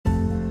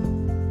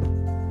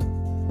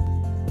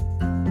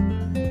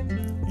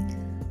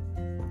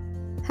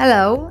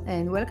Hello,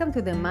 and welcome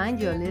to the Mind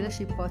Your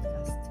Leadership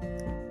podcast.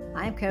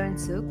 I'm Karen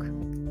Suk,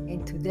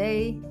 and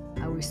today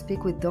I will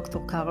speak with Dr.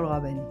 Carl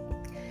Rubin.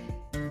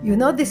 You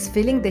know this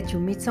feeling that you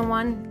meet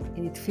someone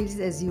and it feels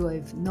as you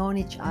have known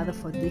each other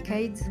for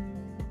decades?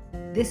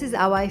 This is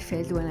how I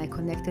felt when I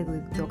connected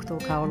with Dr.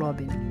 Carl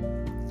Rubin.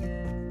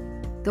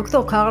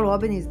 Dr. Carl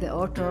Rubin is the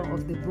author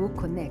of the book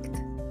Connect,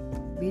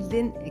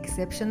 Building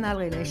Exceptional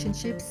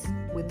Relationships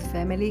with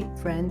Family,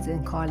 Friends,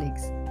 and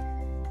Colleagues.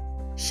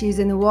 She is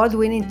an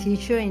award-winning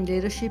teacher in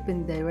leadership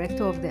and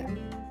director of the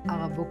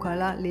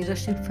Arabukala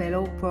Leadership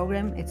Fellow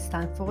Program at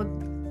Stanford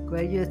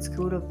Graduate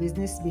School of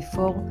Business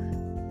before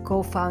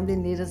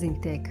co-founding Leaders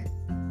in Tech,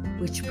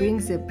 which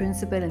brings the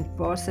principle and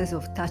process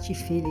of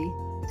touchy-feely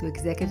to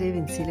executives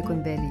in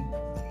Silicon Valley.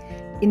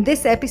 In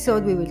this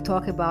episode, we will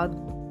talk about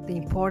the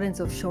importance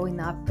of showing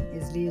up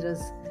as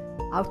leaders,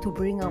 how to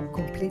bring our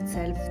complete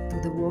self to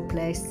the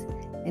workplace,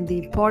 and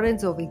the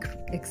importance of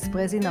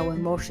expressing our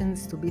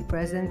emotions to be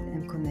present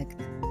and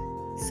connect.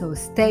 So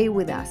stay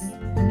with us.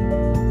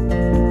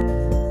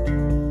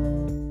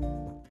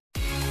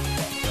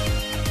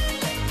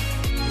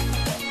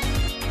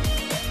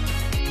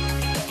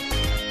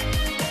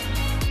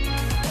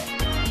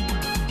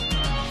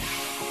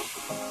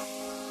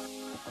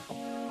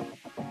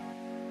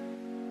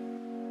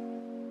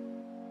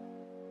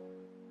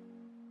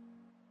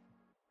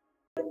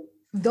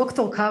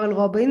 Dr. Carl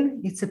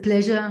Rubin, it's a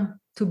pleasure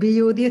to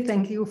be with you.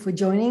 Thank you for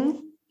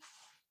joining.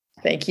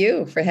 Thank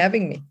you for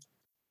having me.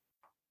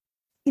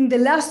 In the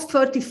last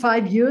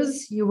 35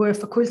 years, you were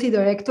faculty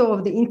director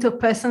of the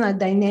Interpersonal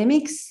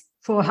Dynamics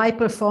for High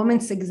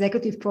Performance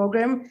Executive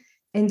Program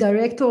and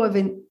director of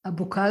an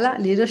Arabukala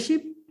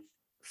Leadership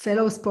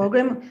Fellows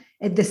Program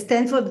at the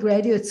Stanford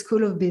Graduate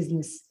School of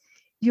Business.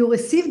 You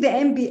received the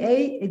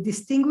MBA, a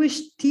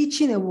Distinguished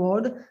Teaching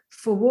Award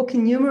for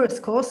working numerous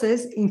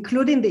courses,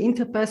 including the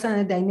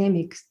Interpersonal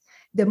Dynamics,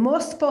 the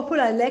most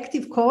popular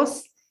elective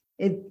course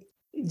at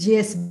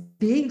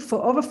GSB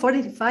for over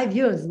 45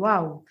 years.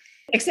 Wow.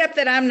 Except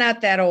that I'm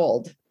not that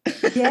old.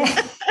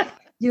 Yeah,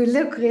 you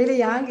look really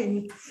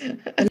young.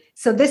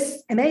 So this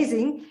is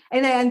amazing.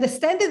 And I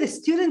understand that the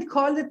student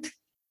called it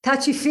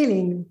touchy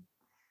feeling.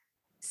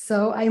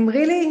 So I'm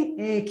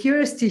really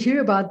curious to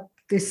hear about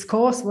this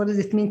course. What does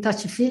it mean,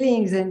 touchy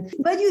feelings? And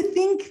why do you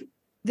think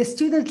the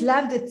student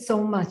loved it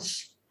so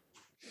much?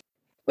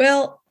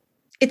 Well,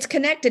 it's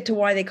connected to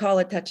why they call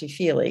it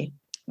touchy-feely.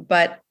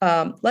 But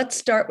let's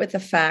start with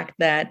the fact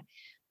that,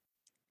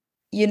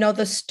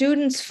 the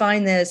students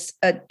find this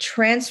a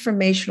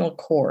transformational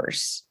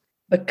course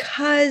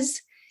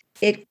because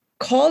it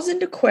calls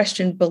into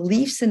question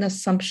beliefs and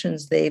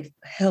assumptions they've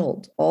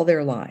held all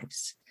their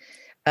lives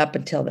up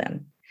until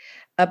then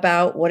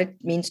about what it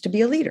means to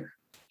be a leader.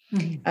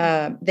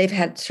 Mm-hmm. They've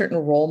had certain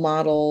role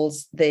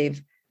models,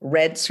 they've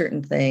read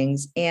certain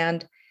things,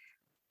 and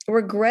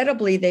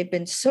regrettably, they've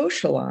been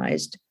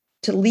socialized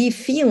to leave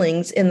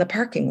feelings in the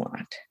parking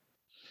lot.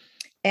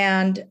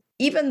 And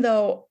even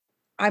though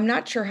I'm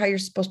not sure how you're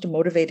supposed to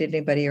motivate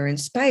anybody or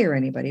inspire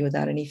anybody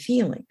without any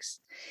feelings.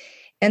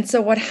 And so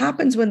what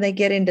happens when they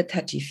get into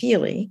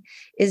touchy-feely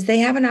is they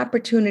have an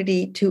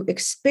opportunity to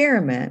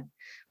experiment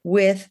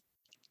with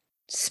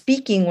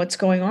speaking what's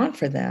going on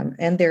for them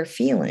and their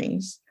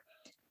feelings,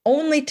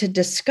 only to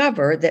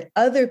discover that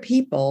other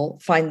people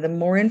find them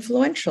more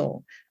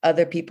influential.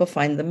 Other people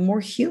find them more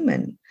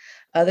human.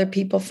 Other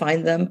people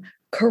find them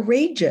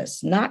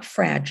courageous, not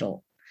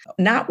fragile,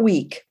 not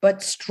weak,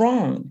 but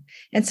strong.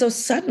 And so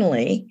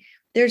suddenly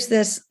there's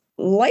this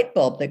light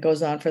bulb that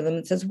goes on for them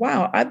that says,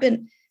 wow,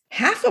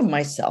 half of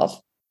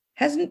myself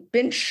hasn't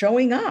been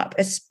showing up,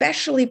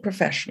 especially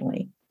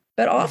professionally,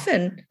 but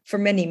often for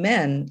many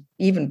men,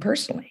 even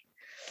personally.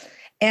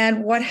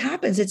 And what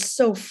happens, it's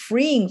so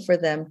freeing for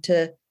them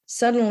to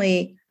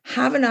suddenly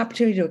have an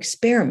opportunity to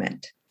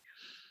experiment,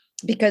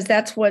 because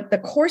that's what the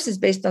course is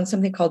based on,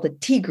 something called the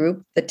T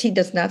group. The T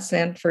does not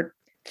stand for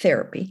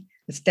therapy.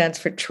 It stands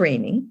for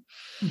training.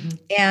 Mm-hmm.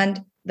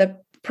 And the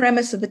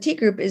premise of the T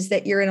group is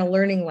that you're in a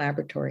learning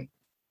laboratory.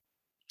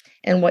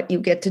 And what you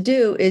get to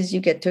do is you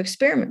get to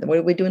experiment. What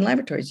do we do in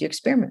laboratories? You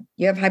experiment.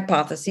 You have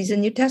hypotheses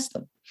and you test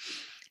them.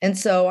 And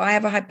so I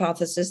have a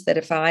hypothesis that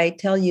if I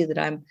tell you that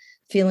I'm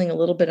feeling a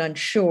little bit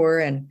unsure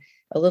and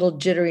a little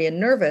jittery and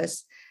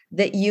nervous,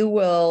 that you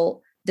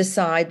will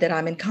decide that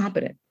I'm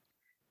incompetent.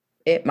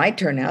 It might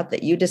turn out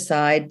that you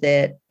decide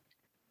that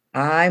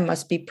I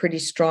must be pretty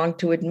strong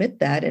to admit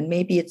that, and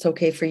maybe it's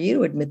okay for you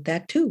to admit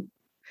that too.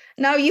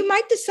 Now, you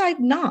might decide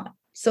not.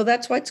 So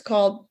that's why it's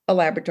called a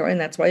laboratory, and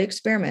that's why you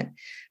experiment.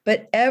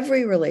 But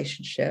every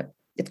relationship,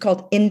 it's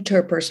called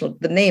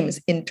interpersonal. The name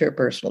is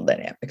Interpersonal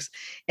Dynamics.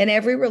 And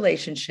every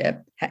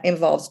relationship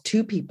involves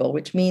two people,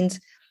 which means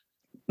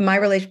my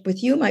relationship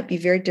with you might be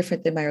very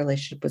different than my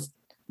relationship with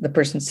the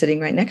person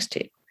sitting right next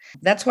to you.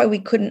 That's why we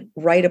couldn't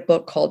write a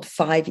book called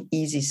 5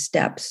 Easy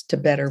Steps to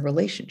Better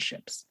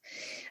Relationships.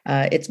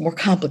 It's more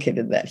complicated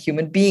than that.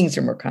 Human beings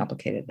are more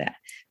complicated than that.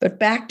 But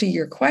back to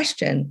your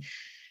question,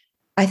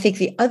 I think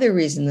the other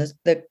reason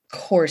the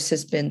course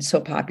has been so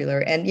popular,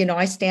 and,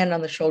 I stand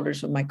on the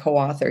shoulders of my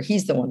co-author.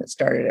 He's the one that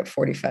started it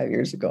 45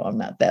 years ago. I'm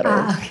not that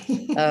old.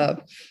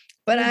 Okay.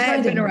 But I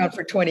have been around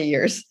for 20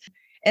 years.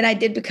 And I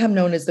did become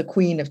known as the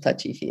queen of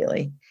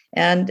touchy-feely.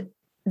 And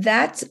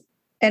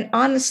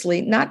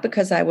honestly, not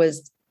because I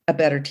was a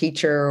better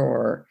teacher,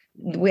 or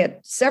we had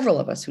several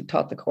of us who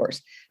taught the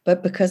course,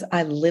 but because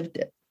I lived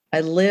it.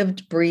 I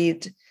lived,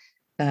 breathed,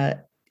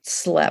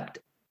 slept,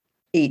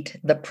 ate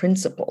the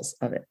principles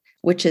of it,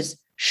 which is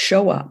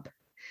show up,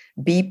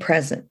 be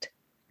present,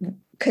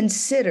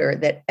 consider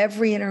that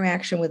every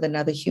interaction with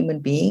another human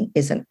being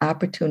is an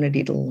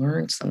opportunity to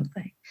learn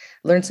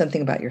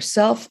something about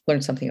yourself,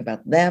 learn something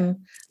about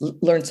them,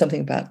 learn something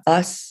about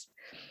us.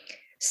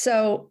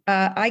 So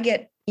I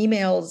get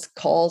emails,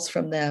 calls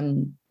from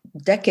them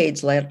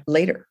decades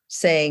later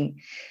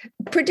saying,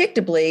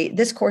 predictably,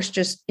 this course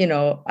just,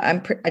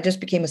 I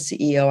just became a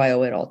CEO. I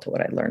owe it all to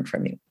what I learned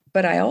from you.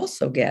 But I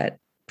also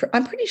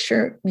I'm pretty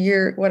sure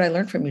what I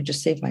learned from you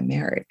just saved my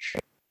marriage.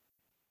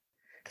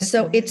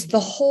 So it's the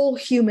whole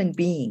human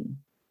being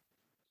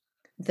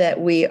that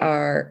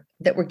we're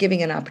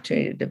giving an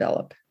opportunity to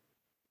develop.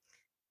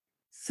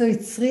 So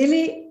it's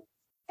really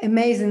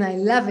amazing. I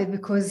love it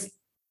because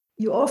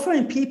you're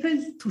offering people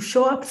to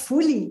show up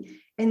fully.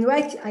 And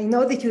right, I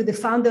know that you're the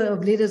founder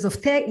of Leaders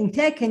of Tech in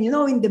tech, and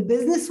in the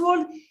business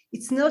world,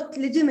 it's not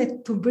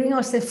legitimate to bring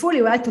ourselves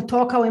fully, right? To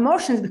talk our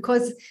emotions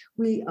because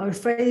we are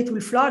afraid it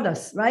will flood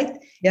us, right?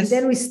 Yes. And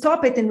then we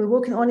stop it and we're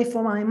working only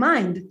from our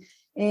mind.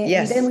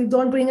 Yes. And then we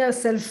don't bring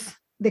ourselves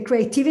the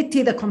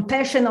creativity, the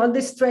compassion, all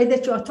this trait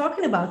that you are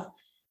talking about.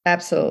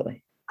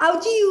 Absolutely. How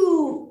do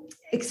you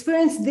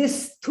experience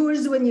these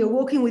tools when you're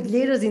working with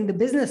leaders in the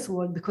business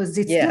world? Because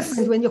it's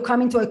different when you're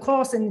coming to a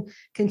course and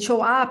can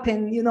show up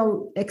and,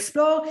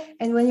 explore,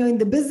 and when you're in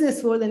the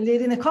business world and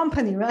leading a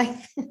company, right?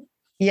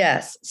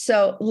 Yes.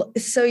 So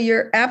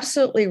you're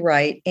absolutely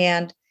right.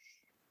 And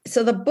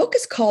so the book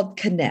is called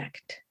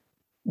Connect,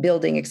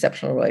 Building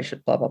Exceptional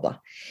Relationships, blah, blah, blah.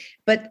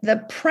 But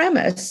the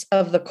premise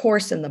of the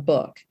course in the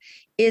book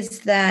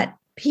is that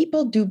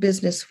people do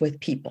business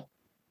with people.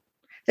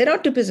 They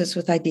don't do business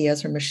with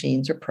ideas or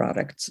machines or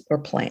products or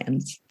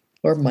plans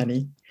or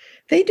money.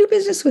 They do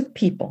business with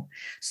people.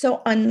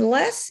 So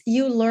unless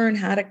you learn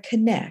how to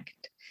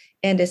connect,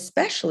 and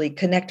especially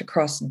connect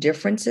across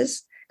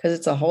differences, because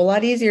it's a whole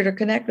lot easier to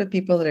connect with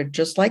people that are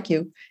just like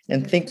you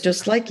and think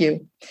just like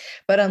you.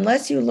 But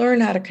unless you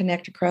learn how to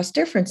connect across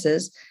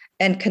differences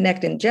and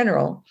connect in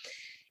general,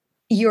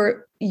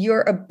 your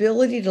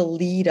ability to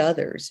lead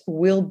others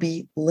will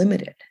be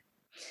limited.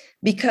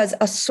 Because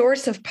a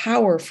source of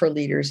power for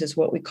leaders is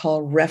what we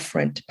call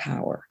referent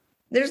power.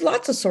 There's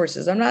lots of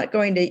sources. I'm not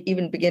going to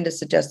even begin to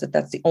suggest that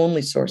that's the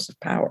only source of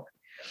power.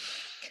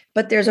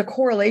 But there's a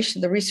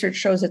correlation. The research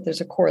shows that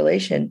there's a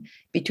correlation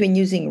between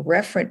using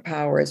referent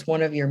power as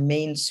one of your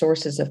main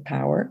sources of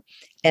power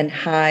and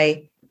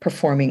high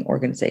performing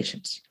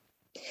organizations.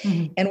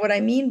 Mm-hmm. And what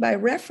I mean by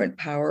referent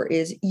power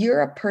is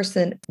you're a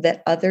person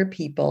that other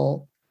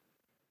people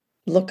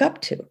look up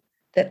to,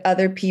 that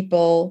other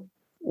people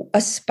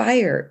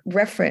aspire.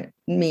 Referent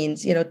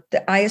means,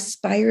 that I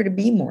aspire to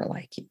be more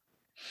like you.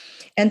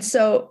 And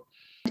so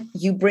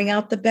you bring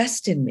out the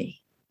best in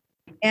me.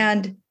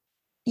 And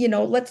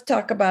let's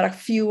talk about a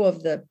few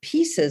of the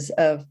pieces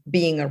of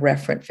being a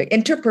referent figure.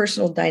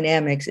 Interpersonal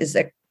dynamics is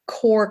a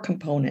core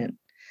component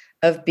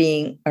of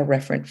being a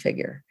referent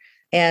figure,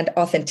 and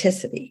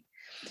authenticity.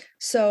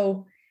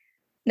 So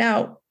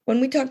now when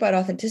we talk about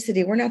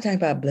authenticity, we're not talking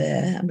about, blah,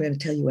 I'm going to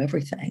tell you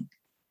everything.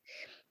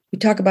 We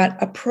talk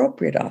about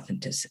appropriate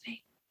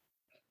authenticity.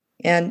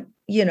 And,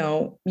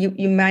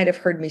 you might have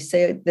heard me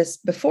say this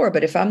before,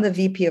 but if I'm the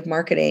VP of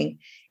marketing,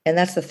 and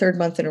that's the third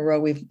month in a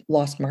row we've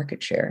lost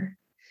market share,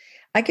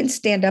 I can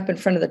stand up in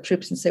front of the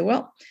troops and say,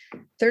 well,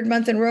 third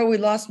month in a row, we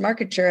lost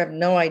market share. I have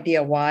no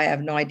idea why. I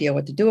have no idea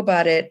what to do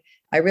about it.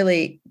 I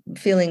really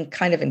feeling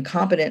kind of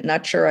incompetent,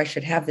 not sure I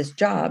should have this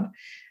job.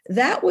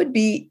 That would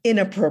be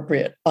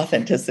inappropriate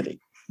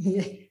authenticity.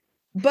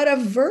 But a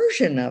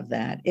version of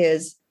that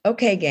is,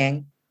 okay,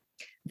 gang,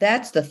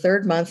 that's the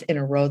third month in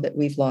a row that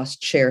we've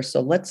lost share.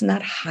 So let's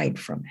not hide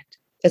from it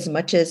as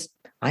much as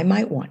I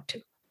might want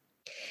to.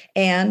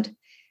 And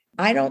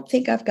I don't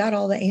think I've got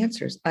all the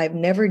answers. I've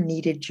never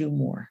needed you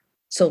more.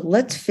 So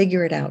let's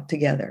figure it out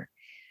together.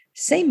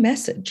 Same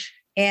message.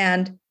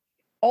 And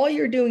all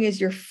you're doing is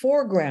you're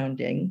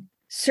foregrounding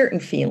certain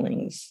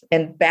feelings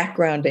and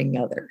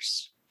backgrounding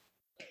others.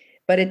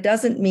 But it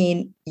doesn't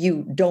mean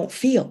you don't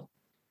feel.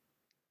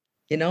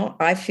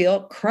 I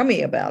feel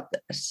crummy about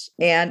this.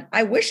 And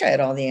I wish I had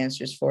all the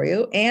answers for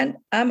you. And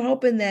I'm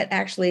hoping that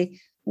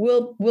actually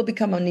we'll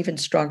become an even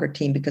stronger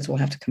team because we'll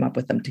have to come up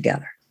with them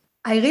together.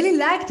 I really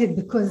liked it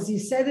because you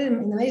said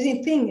an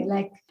amazing thing,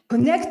 like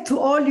connect to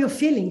all your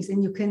feelings,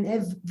 and you can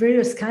have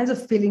various kinds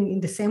of feeling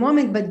in the same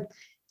moment, but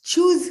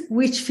choose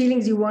which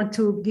feelings you want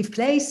to give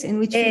place and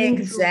which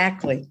feelings.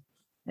 Exactly.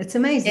 That's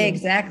amazing.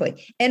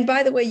 Exactly. And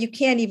by the way, you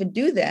can't even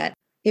do that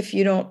if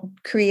you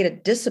don't create a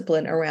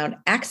discipline around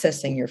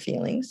accessing your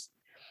feelings.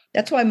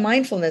 That's why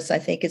mindfulness, I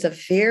think, is a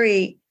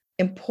very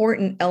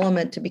important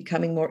element to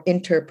becoming more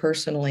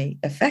interpersonally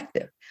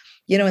effective.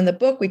 In the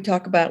book, we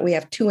talk about we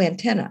have two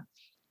antennae.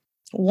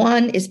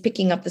 One is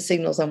picking up the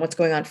signals on what's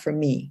going on for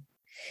me.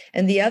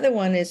 And the other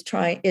one is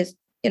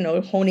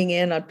honing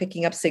in on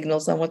picking up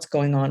signals on what's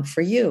going on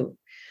for you.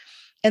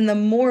 And the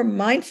more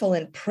mindful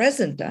and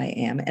present I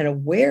am and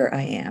aware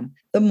I am,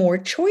 the more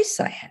choice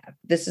I have.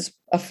 This is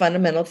a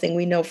fundamental thing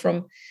we know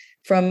from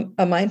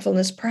a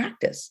mindfulness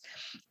practice.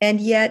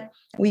 And yet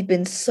we've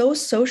been so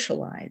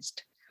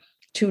socialized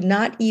to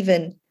not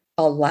even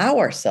allow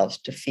ourselves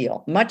to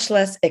feel, much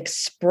less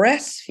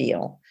express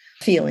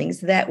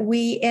feelings, that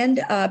we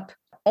end up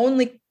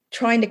only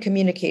trying to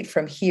communicate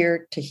from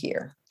here to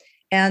here.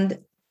 And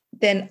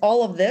then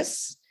all of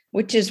this,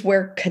 which is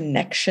where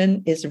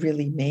connection is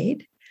really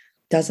made,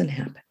 doesn't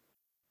happen.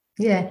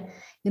 Yeah.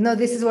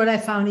 This is what I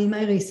found in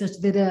my research,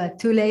 that there are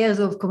two layers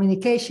of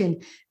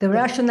communication, the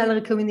rational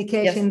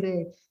communication, yes,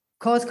 the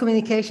cause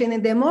communication,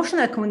 and the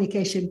emotional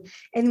communication.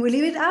 And we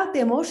leave it out,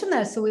 the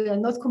emotional, so we are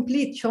not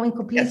showing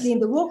completely, yes, in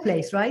the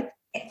workplace, right?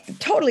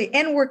 Totally.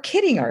 And we're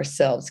kidding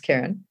ourselves,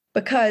 Karen,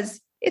 because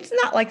it's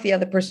not like the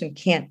other person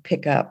can't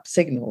pick up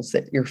signals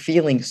that you're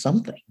feeling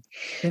something.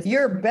 Yes.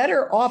 You're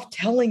better off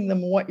telling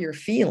them what you're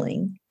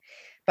feeling.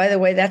 By the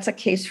way, that's a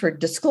case for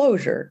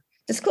disclosure.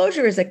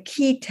 Disclosure is a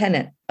key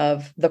tenet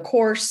of the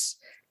course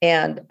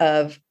and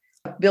of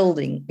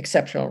building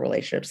exceptional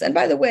relationships. And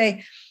by the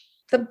way,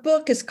 the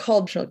book is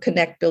called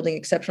Connect, Building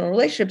Exceptional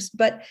Relationships.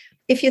 But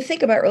if you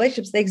think about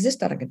relationships, they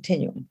exist on a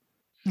continuum.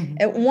 Mm-hmm.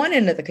 At one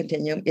end of the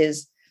continuum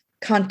is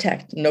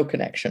contact, no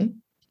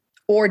connection,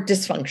 or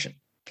dysfunction.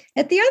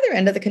 At the other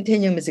end of the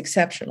continuum is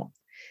exceptional.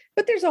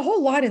 But there's a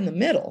whole lot in the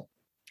middle: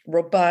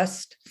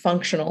 robust,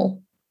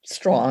 functional,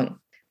 strong.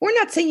 We're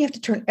not saying you have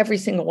to turn every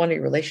single one of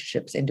your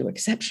relationships into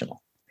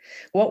exceptional.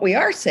 What we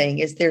are saying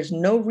is there's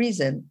no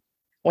reason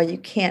why you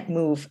can't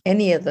move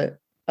any of the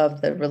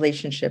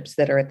relationships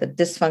that are at the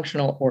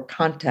dysfunctional or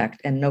contact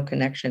and no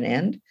connection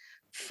end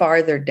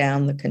farther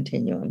down the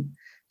continuum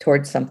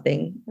towards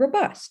something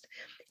robust.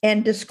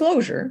 And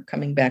disclosure,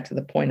 coming back to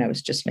the point I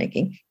was just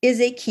making,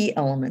 is a key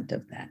element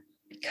of that,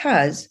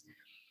 because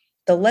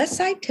the less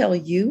I tell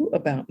you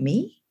about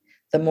me,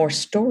 the more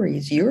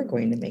stories you're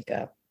going to make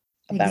up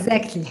about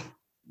exactly. me.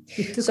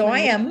 So I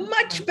am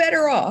much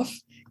better off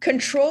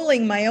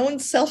controlling my own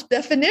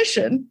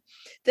self-definition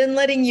than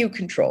letting you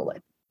control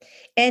it.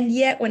 And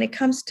yet when it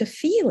comes to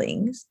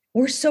feelings,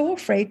 we're so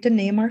afraid to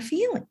name our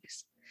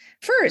feelings.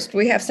 First,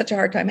 we have such a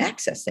hard time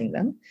accessing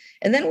them.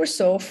 And then we're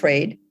so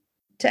afraid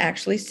to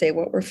actually say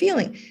what we're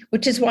feeling,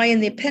 which is why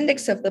in the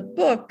appendix of the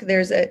book,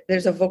 there's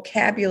a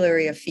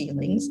vocabulary of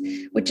feelings,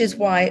 which is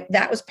why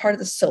that was part of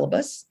the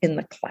syllabus in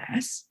the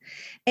class.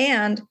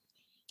 And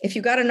if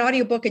you got an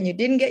audiobook and you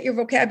didn't get your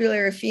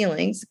vocabulary of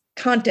feelings,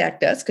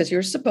 contact us, because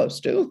you're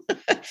supposed to.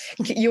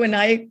 You and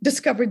I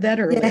discovered that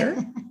earlier.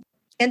 Yeah.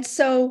 And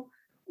so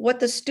what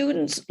the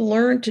students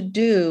learn to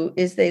do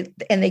is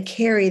they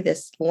carry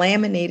this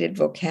laminated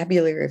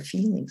vocabulary of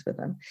feelings with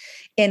them.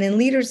 And in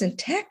Leaders in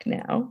Tech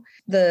now,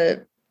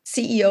 the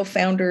CEO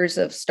founders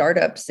of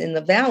startups in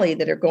the Valley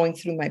that are going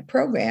through my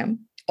program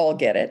all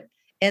get it.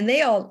 And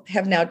they all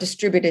have now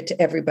distributed to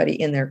everybody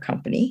in their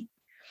company.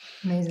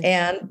 Amazing.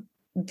 And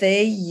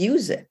they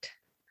use it.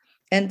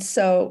 And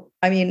so,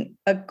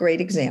 a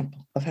great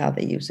example of how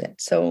they use it.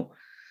 So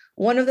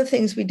one of the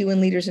things we do in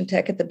Leaders in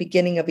Tech at the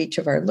beginning of each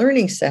of our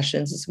learning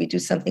sessions is we do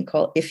something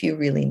called If You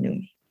Really Knew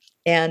Me.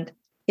 And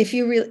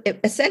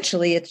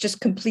essentially, it's just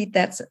complete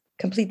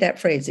that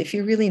phrase, if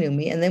you really knew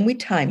me, and then we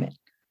time it,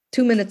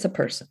 2 minutes a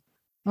person.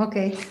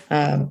 Okay,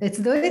 let's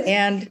do it.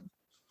 And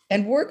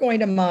we're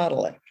going to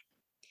model it.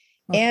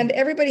 Okay. And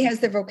everybody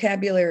has their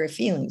vocabulary of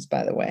feelings,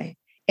 by the way.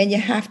 And you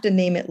have to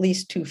name at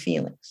least 2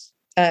 feelings,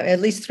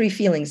 at least 3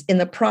 feelings in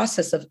the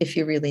process of if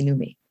you really knew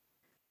me.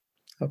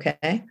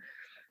 Okay.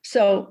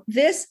 So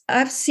I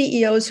have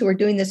CEOs who are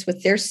doing this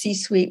with their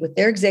C-suite, with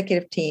their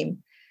executive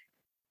team.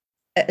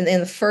 And in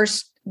the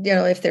first,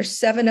 if there's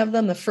 7 of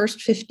them, the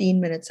first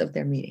 15 minutes of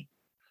their meeting,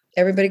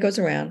 everybody goes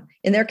around.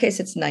 In their case,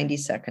 it's 90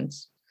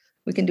 seconds.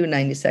 We can do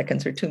 90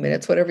 seconds or 2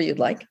 minutes, whatever you'd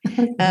like.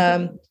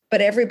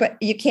 But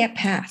you can't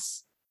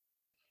pass.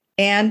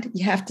 And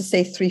you have to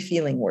say 3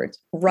 feeling words: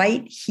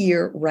 right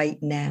here,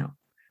 right now,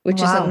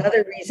 which is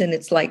another reason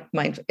it's like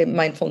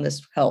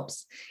mindfulness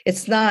helps.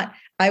 It's not,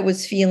 I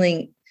was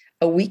feeling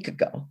a week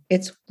ago.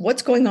 It's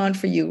what's going on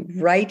for you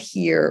right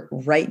here,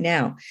 right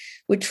now,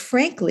 which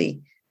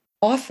frankly,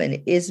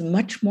 often is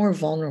much more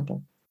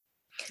vulnerable.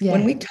 Yeah.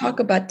 When we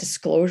talk about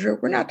disclosure,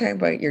 we're not talking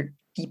about your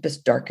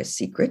deepest, darkest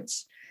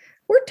secrets.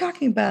 We're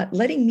talking about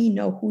letting me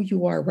know who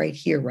you are right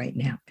here, right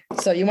now.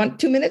 So you want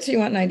 2 minutes or you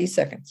want 90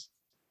 seconds?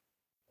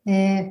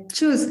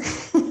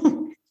 Choose.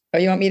 Oh,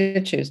 you want me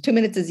to choose? 2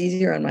 minutes is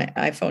easier on my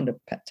iPhone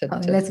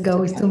let's go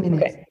with 2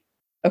 minutes.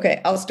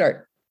 Okay, I'll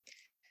start.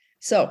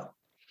 So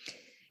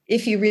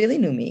if you really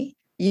knew me,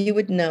 you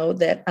would know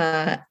that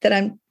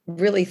I'm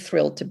really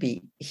thrilled to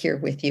be here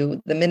with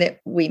you. The minute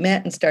we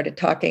met and started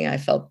talking, I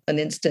felt an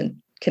instant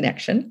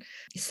connection.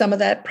 Some of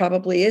that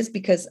probably is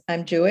because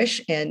I'm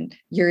Jewish and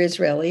you're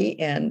Israeli.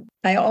 And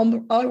I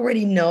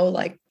already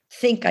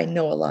think I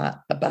know a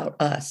lot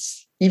about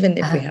us, even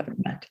if we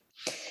haven't met.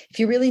 If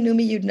you really knew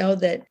me, you'd know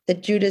that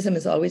Judaism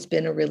has always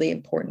been a really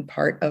important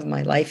part of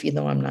my life, even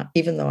though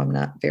I'm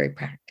not very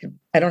practical.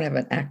 I don't have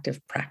an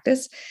active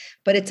practice,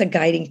 but it's a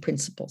guiding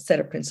set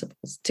of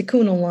principles.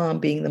 Tikkun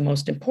olam being the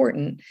most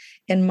important.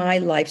 And my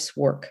life's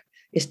work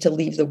is to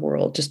leave the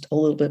world just a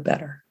little bit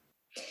better.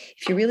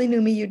 If you really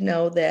knew me, you'd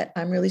know that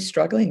I'm really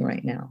struggling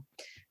right now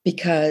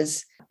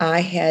because I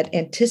had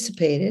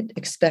anticipated,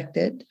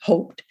 expected,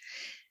 hoped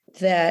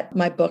that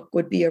my book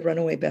would be a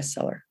runaway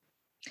bestseller.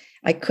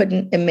 I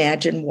couldn't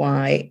imagine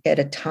why at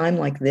a time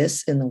like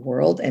this in the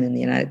world and in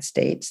the United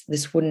States,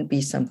 this wouldn't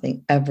be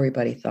something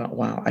everybody thought,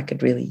 wow, I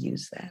could really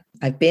use that.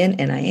 I've been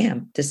and I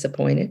am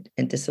disappointed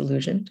and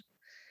disillusioned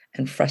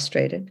and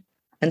frustrated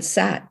and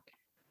sad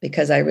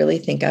because I really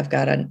think I've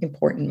got an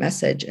important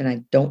message and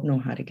I don't know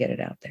how to get it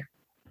out there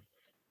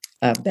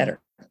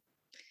better.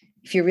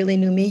 If you really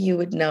knew me, you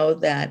would know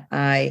that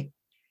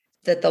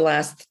the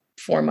last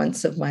 4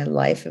 months of my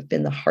life have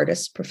been the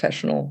hardest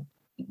professional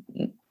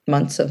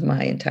months of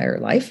my entire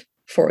life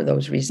for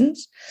those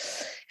reasons.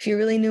 If you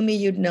really knew me,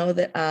 you'd know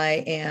that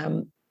I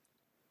am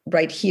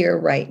right here,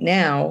 right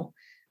now,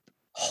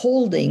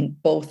 holding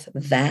both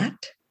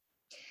that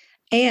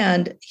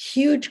and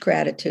huge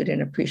gratitude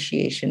and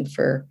appreciation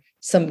for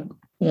some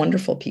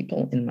wonderful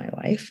people in my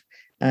life,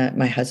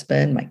 my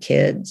husband, my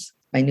kids,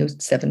 my new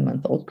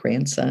 7-month-old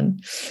grandson.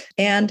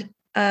 And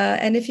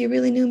if you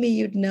really knew me,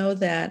 you'd know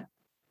that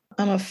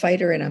I'm a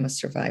fighter and I'm a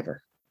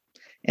survivor.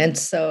 And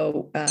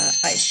so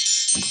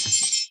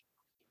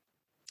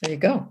there you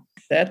go.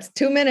 That's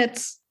 2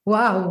 minutes.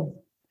 Wow.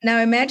 Now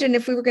imagine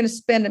if we were going to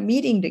spend a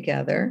meeting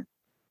together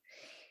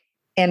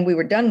and we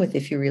were done with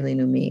If You Really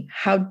Knew Me,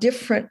 how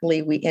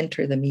differently we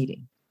enter the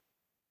meeting.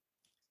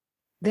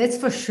 That's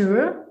for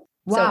sure.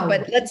 Wow.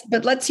 So,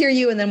 but let's hear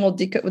you and then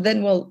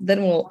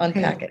we'll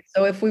unpack it.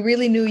 So if we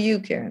really knew you,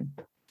 Karen.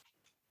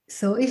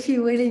 So if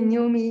you really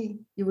knew me,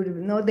 you would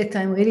know that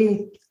I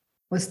really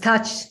was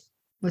touched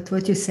with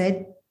what you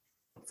said,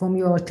 from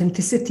your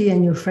authenticity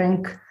and your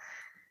frank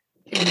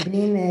and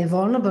being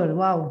vulnerable.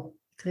 Wow,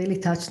 it really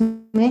touched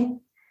me.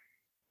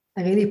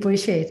 I really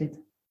appreciate it.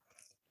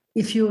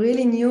 If you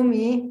really knew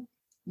me,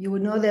 you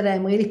would know that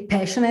I'm really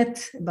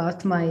passionate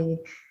about my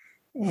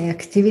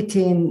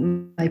activity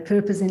and my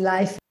purpose in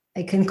life.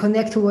 I can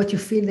connect to what you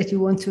feel that you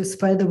want to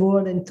spread the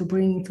word and to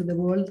bring into the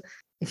world.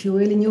 If you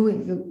really knew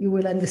it, you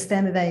will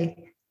understand that I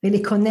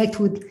really connect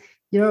with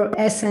your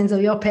essence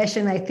or your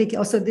passion. I think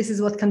also this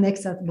is what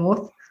connects us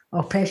both.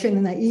 Our passion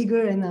and our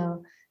eager and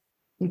our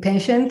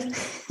impatient.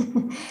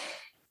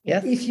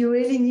 Yes. If you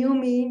really knew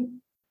me,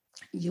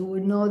 you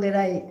would know that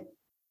I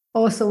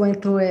also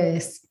went through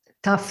a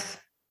tough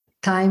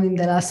time in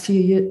the last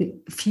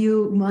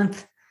few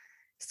months,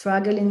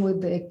 struggling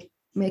with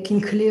making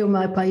clear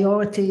my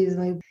priorities,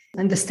 my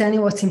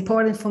understanding what's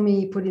important for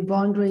me, putting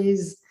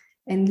boundaries,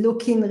 and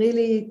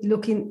really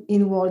looking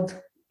inward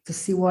to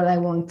see what I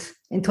want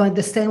and to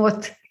understand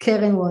what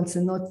Karen wants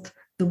and not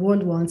the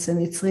world wants. And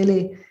it's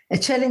really a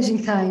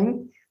challenging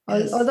time,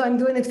 yes. Although I'm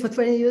doing it for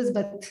 20 years,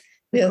 but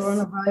the yes.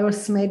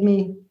 coronavirus made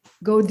me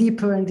go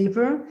deeper and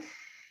deeper.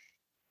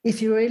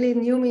 If you really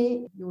knew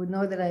me, you would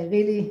know that I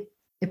really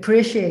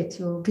appreciate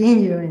you being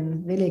here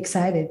and really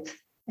excited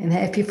and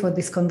happy for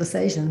this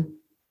conversation.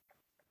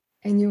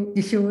 And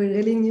if you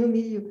really knew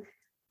me, you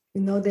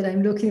know that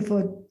I'm looking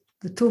for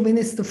the 2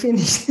 minutes to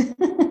finish.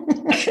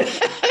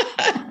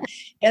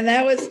 And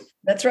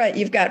that's right.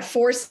 You've got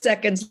 4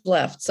 seconds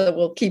left. So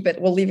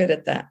we'll leave it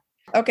at that.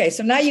 Okay.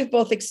 So now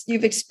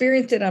you've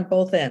experienced it on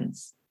both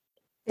ends.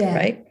 Yeah.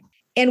 Right.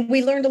 And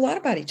we learned a lot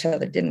about each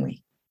other, didn't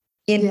we?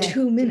 In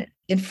 2 minutes,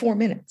 in 4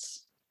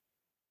 minutes.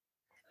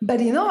 But,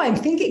 I'm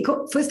thinking,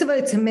 first of all,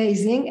 it's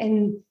amazing.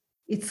 And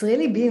it's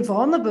really being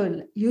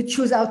vulnerable. You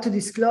choose how to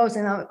disclose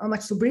and how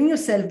much to bring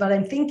yourself. But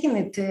I'm thinking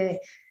that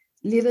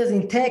leaders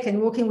in tech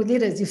and working with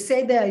leaders, you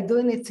say they are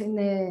doing it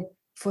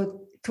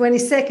for 20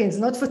 seconds,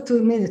 not for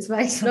 2 minutes,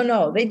 right?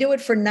 No, they do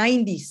it for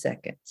 90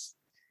 seconds,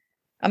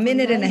 a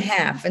minute and a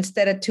half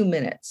instead of 2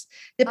 minutes,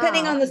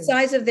 depending on the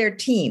size of their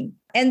team.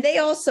 And they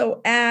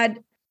also add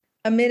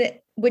a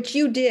minute, which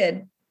you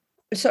did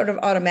sort of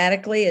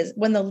automatically, is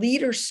when the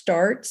leader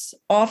starts,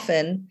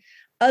 often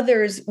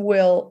others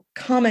will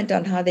comment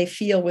on how they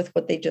feel with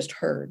what they just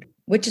heard,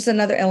 which is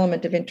another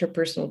element of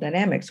interpersonal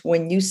dynamics.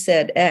 When you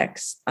said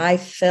X, I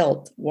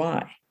felt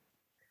Y.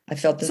 I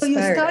felt inspired. So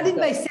you started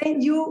by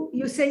saying you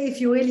say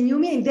if you really knew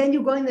me, and then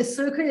you go in a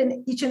circle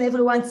and each and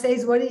everyone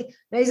says what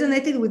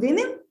resonated within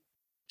him?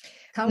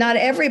 Not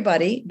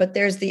everybody, but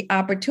there's the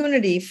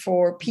opportunity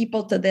for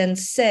people to then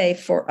say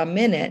for a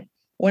minute,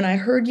 when I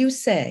heard you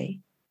say,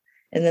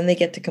 and then they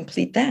get to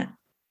complete that.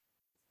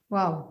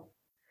 Wow.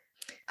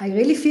 I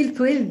really feel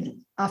thrilled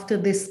after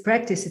this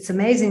practice. It's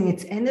amazing.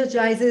 It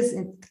energizes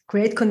and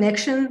creates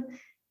connection.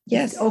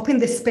 Yes. Open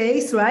the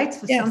space, right?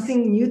 For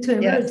something new to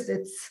emerge.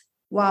 That's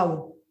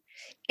wow.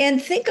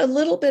 And think a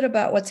little bit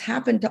about what's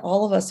happened to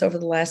all of us over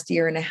the last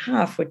year and a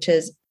half, which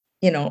is,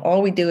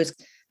 all we do is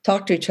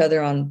talk to each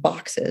other on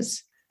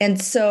boxes. And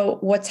so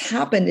what's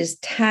happened is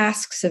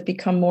tasks have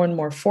become more and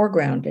more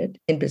foregrounded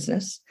in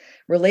business.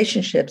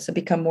 Relationships have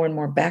become more and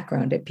more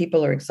backgrounded.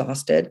 People are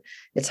exhausted.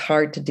 It's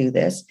hard to do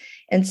this.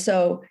 And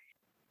so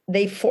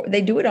they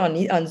do it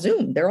on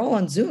Zoom. They're all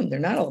on Zoom. They're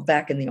not all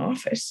back in the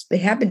office. They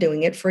have been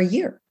doing it for a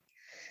year.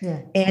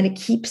 Yeah. And it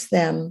keeps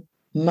them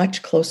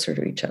much closer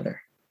to each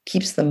other,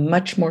 keeps them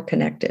much more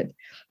connected.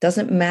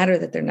 Doesn't matter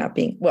that they're not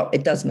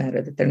it does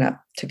matter that they're not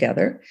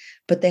together,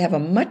 but they have a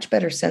much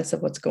better sense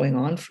of what's going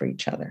on for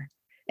each other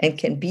and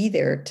can be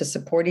there to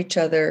support each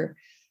other,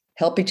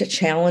 help each other,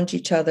 challenge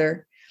each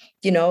other.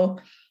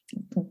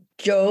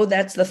 Joe,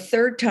 that's the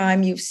third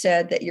time you've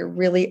said that you're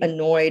really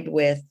annoyed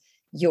with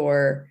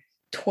your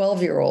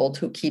 12-year-old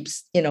who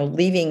keeps,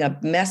 leaving a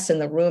mess in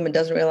the room and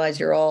doesn't realize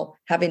you're all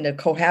having to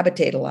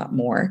cohabitate a lot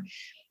more.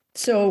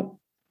 So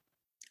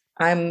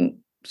I'm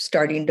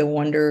starting to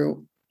wonder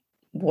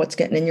what's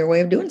getting in your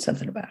way of doing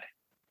something about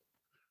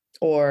it.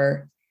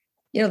 Or,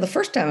 the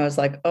first time I was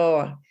like,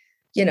 oh,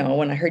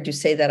 when I heard you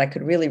say that, I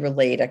could really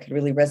relate. I could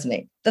really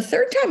resonate. The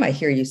third time I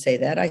hear you say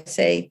that, I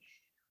say,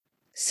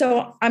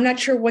 so I'm not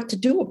sure what to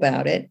do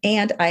about it.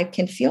 And I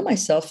can feel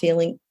myself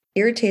feeling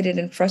irritated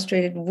and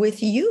frustrated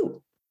with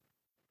you.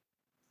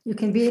 You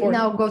can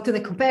now go to the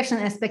compassion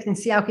aspect and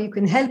see how you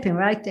can help him,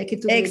 right? Take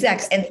it to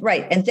exactly.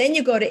 And then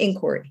you go to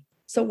inquiry.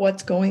 So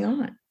what's going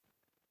on?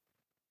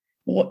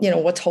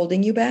 What's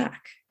holding you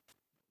back?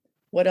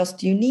 What else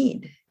do you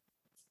need?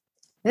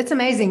 That's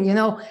amazing.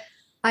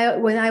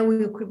 When I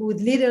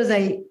with leaders,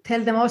 I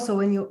tell them also,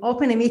 when you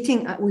open a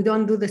meeting, we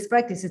don't do this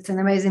practice. It's an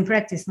amazing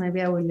practice.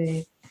 Maybe I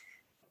will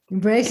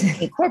embrace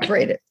it.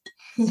 Incorporate it.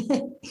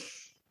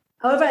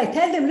 However, I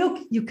tell them,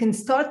 look, you can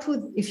start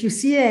with, if you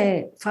see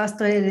a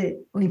frustrated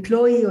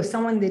employee or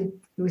someone that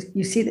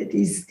you see that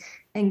is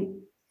and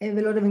have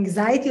a lot of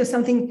anxiety or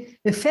something,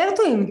 refer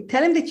to him,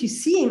 tell him that you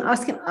see him,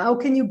 ask him, how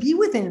can you be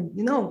with him?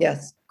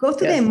 Yes. Go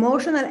to the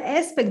emotional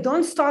aspect.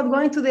 Don't start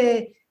going to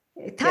the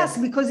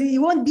task because he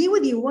won't be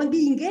with you, won't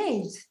be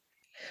engaged.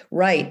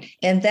 Right.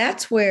 And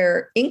that's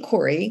where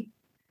inquiry,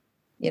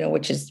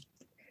 which is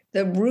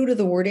the root of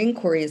the word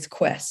inquiry is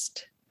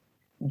quest.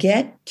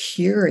 Get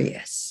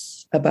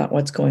curious about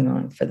what's going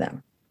on for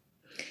them,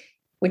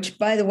 which,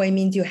 by the way,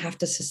 means you have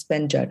to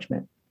suspend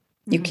judgment.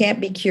 You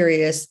can't be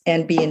curious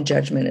and be in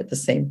judgment at the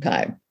same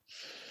time.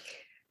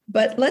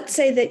 But let's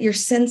say that you're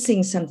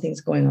sensing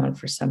something's going on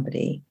for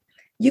somebody.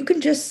 You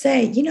can just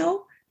say,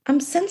 I'm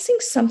sensing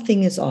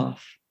something is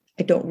off.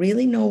 I don't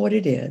really know what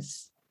it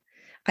is.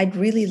 I'd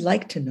really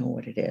like to know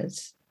what it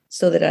is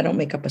so that I don't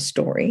make up a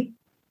story.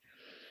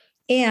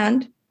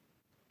 And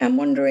I'm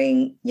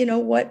wondering,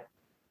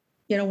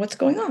 what's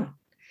going on?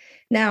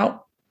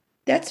 Now,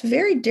 that's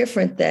very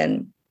different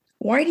than,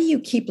 why do you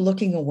keep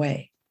looking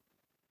away?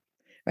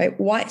 Right?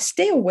 Why?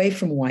 Stay away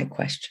from why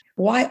question.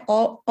 Why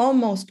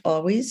almost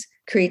always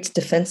creates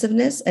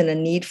defensiveness and a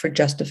need for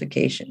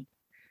justification.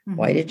 Mm-hmm.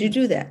 Why did you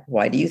do that?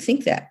 Why do you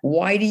think that?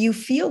 Why do you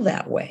feel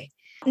that way?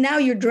 Now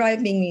you're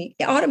driving me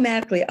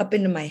automatically up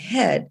into my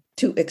head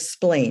to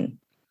explain.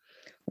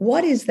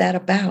 What is that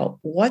about?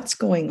 What's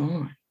going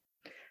on?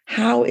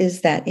 How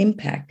is that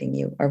impacting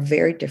you? Are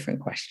very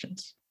different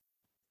questions.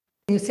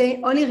 You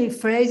say only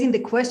rephrasing the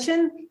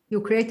question,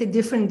 you create a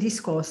different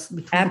discourse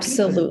between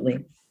Absolutely.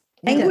 People.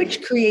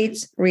 Language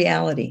creates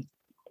reality.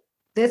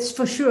 That's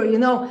for sure.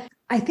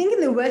 I think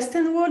in the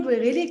Western world, we're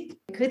really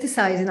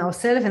criticizing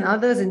ourselves and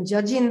others and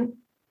judging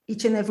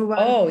each and every one.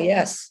 Oh,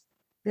 yes.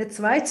 That's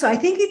right. So I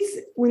think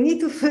we need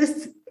to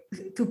first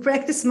to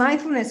practice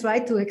mindfulness,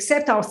 right? To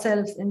accept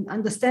ourselves and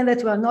understand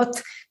that we are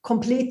not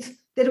complete,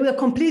 that we are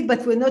complete,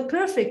 but we're not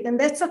perfect. And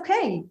that's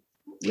okay.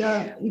 We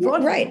are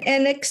evolving. Right.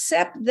 And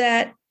accept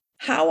that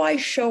how I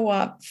show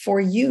up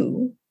for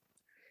you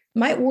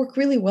might work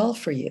really well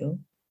for you,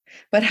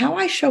 but how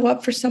I show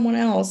up for someone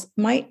else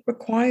might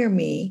require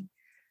me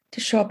to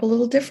show up a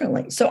little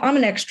differently. So I'm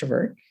an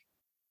extrovert,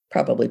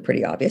 probably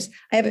pretty obvious.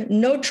 I have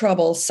no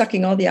trouble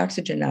sucking all the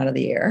oxygen out of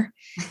the air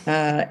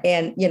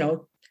and,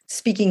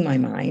 speaking my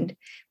mind.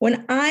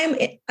 When I'm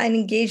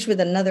engaged with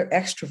another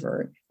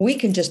extrovert, we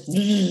can just,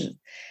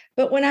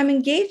 but when I'm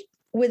engaged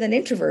with an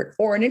introvert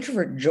or an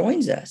introvert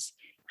joins us,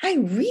 I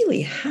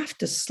really have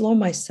to slow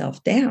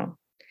myself down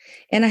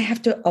and I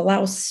have to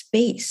allow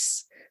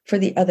space for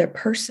the other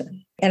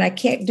person. And I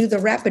can't do the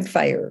rapid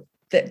fire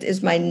that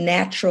is my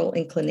natural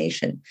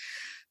inclination.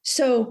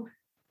 So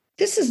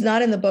this is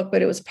not in the book,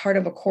 but it was part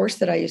of a course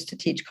that I used to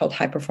teach called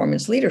High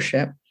Performance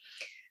Leadership,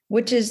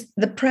 which is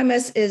the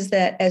premise is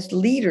that as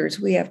leaders,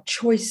 we have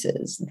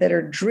choices that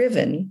are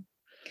driven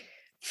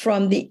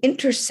from the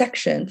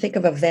intersection. Think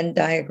of a Venn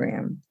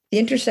diagram, the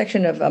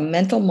intersection of a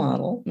mental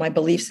model, my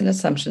beliefs and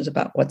assumptions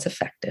about what's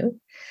effective,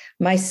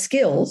 my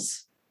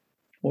skills,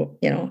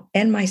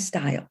 and my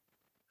style.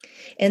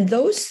 And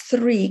those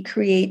three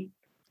create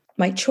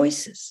my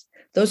choices.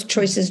 Those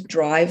choices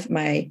drive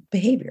my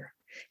behavior.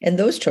 And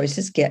those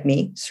choices get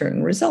me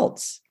certain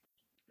results.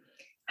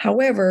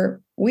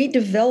 However, we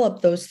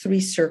develop those three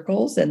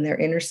circles and their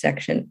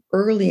intersection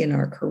early in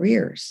our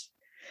careers.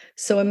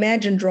 So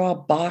imagine draw a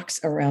box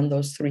around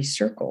those three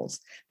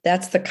circles.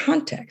 That's the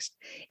context.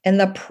 And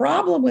the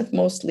problem with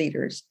most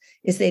leaders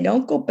is they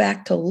don't go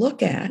back to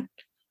look at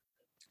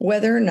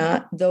whether or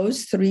not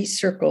those three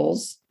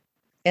circles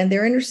and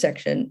their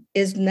intersection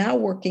is now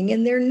working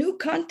in their new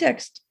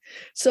context.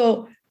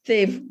 So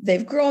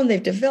they've grown,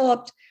 they've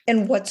developed,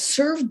 and what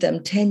served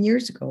them 10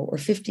 years ago or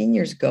 15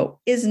 years ago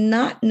is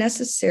not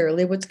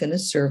necessarily what's going to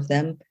serve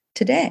them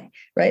today,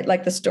 right?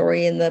 Like the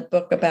story in the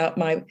book about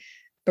my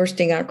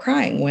bursting out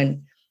crying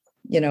when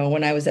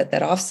I was at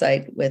that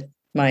offsite with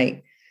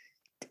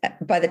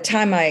by the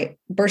time I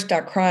burst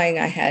out crying,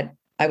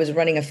 I was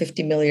running a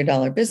 $50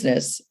 million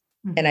business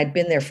and I'd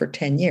been there for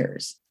 10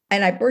 years.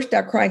 And I burst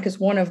out crying because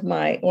one of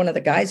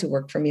the guys who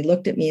worked for me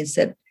looked at me and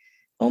said,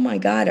 "Oh my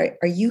God,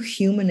 are you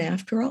human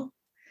after all?"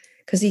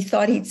 Because he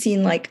thought he'd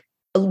seen like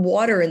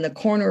water in the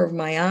corner of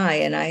my eye.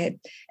 And I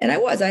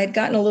had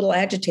gotten a little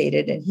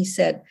agitated. And he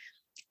said,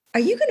 "Are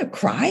you going to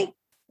cry?"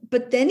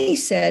 But then he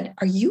said,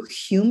 "Are you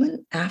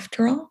human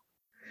after all?"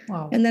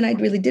 Wow. And then I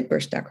really did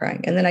burst out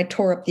crying. And then I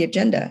tore up the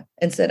agenda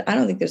and said, "I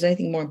don't think there's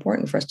anything more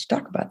important for us to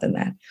talk about than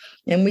that."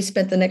 And we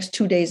spent the next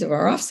 2 days of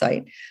our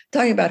offsite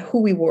talking about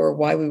who we were,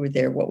 why we were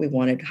there, what we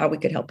wanted, how we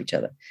could help each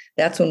other.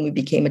 That's when we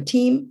became a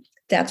team.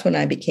 That's when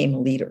I became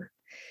a leader.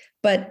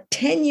 But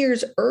 10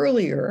 years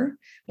earlier,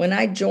 when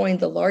I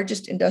joined the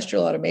largest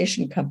industrial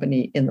automation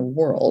company in the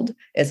world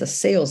as a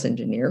sales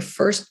engineer,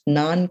 first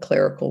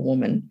non-clerical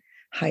woman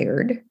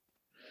hired,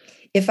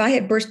 if I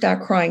had burst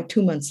out crying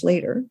 2 months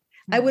later,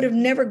 I would have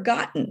never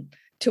gotten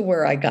to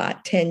where I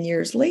got 10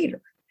 years later.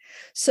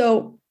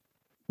 So,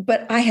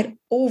 but I had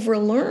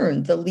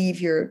overlearned the leave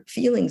your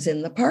feelings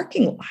in the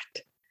parking lot.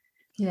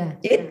 Yeah.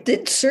 It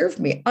did serve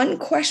me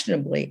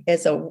unquestionably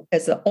as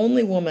the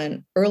only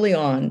woman early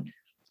on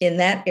in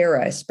that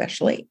era,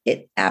 especially.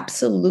 It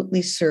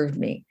absolutely served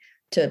me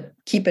to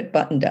keep it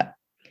buttoned up.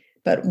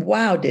 But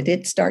wow, did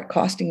it start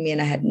costing me?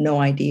 And I had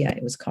no idea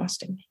it was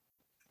costing me.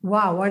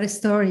 Wow, what a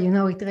story.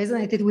 It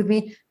resonated with me.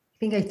 I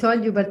think I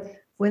told you, but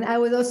when I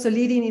was also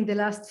leading in the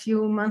last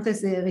few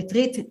months a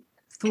retreat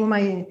through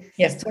my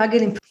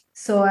struggle.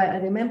 So I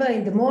remember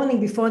in the morning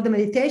before the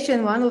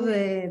meditation, one of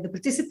the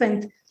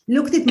participants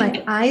looked at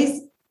my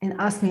eyes and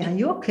asked me, "Are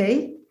you okay?"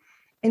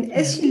 And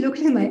as she looked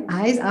in my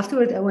eyes,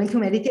 afterward, I went to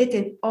meditate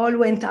and all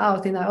went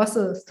out. And I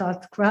also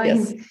started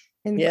crying.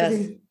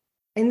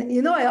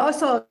 I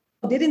also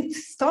didn't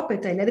stop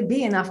it. I let it be.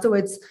 And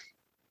afterwards,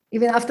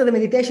 even after the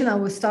meditation, I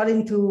was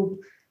starting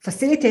to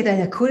facilitate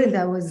and I couldn't.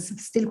 I was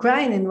still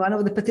crying. And one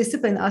of the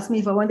participants asked me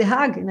if I want a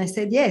hug. And I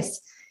said, yes.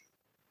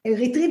 A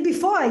retreat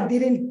before, I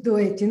didn't do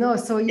it,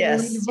 So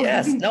yes.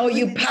 No,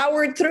 you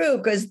powered through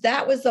because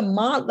that was the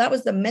model. That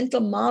was the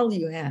mental model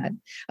you had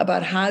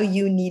about how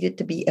you needed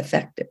to be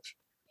effective.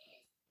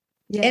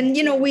 Yes. And,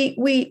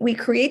 we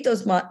create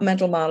those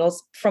mental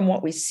models from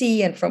what we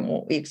see and from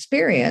what we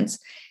experience.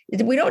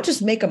 We don't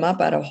just make them up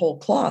out of whole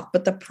cloth.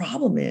 But the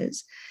problem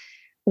is,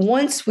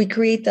 once we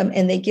create them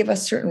and they give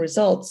us certain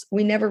results,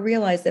 we never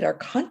realize that our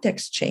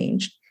context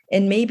changed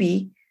and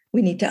maybe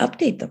we need to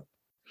update them.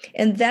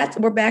 And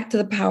we're back to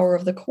the power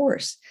of the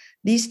course.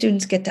 These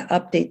students get to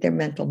update their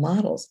mental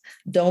models.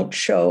 Don't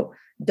show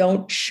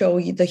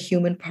you the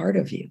human part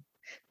of you.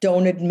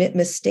 Don't admit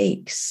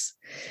mistakes.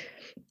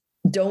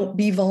 Don't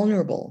be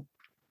vulnerable.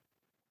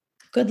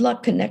 Good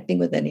luck connecting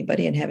with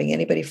anybody and having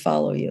anybody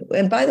follow you.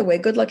 And by the way,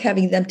 good luck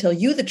having them tell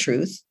you the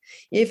truth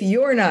if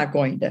you're not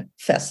going to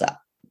fess up.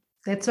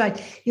 That's right.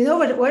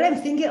 What I'm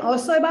thinking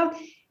also about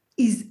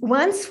is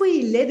once we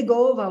let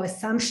go of our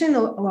assumption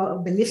or our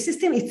belief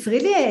system, it's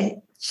really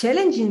a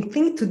challenging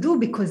thing to do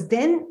because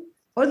then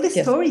all the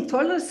story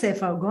told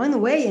ourselves are going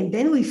away and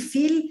then we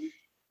feel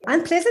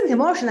unpleasant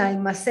emotion. I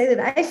must say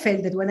that I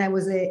felt that when I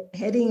was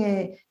having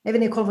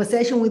a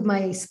conversation with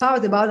my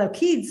spouse about our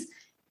kids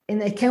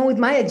and I came with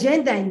my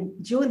agenda and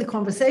during the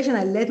conversation,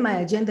 I let my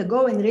agenda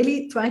go and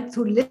really tried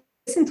to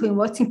listen to him,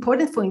 what's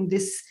important for him,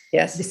 this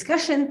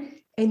discussion.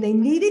 And I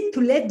needed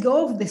to let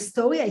go of the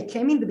story I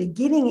came in the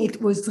beginning.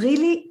 It was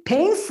really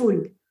painful.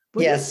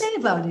 What do you say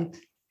about it?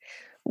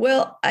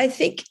 Well, I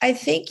think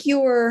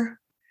you're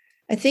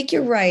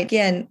right.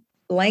 Again,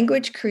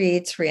 language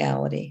creates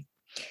reality.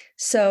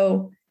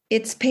 So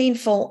it's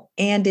painful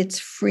and it's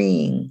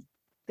freeing.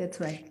 That's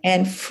right.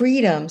 And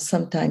freedom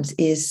sometimes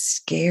is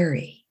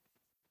scary.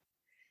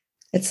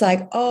 It's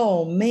like,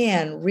 oh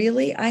man,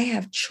 really? I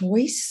have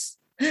choice?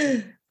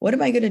 What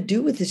am I going to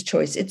do with this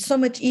choice? It's so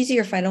much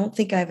easier if I don't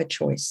think I have a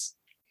choice.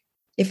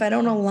 If I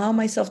don't allow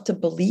myself to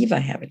believe I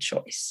have a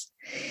choice.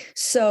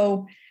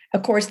 So,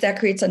 of course, that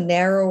creates a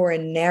narrower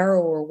and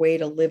narrower way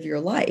to live your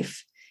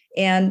life.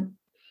 And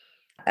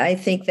I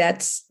think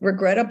that's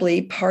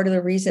regrettably part of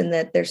the reason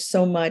that there's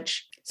so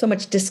much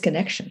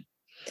disconnection.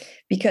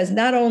 Because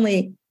not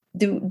only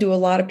do a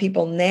lot of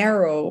people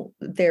narrow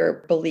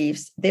their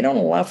beliefs, they don't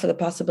allow for the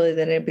possibility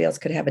that anybody else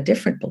could have a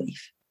different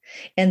belief.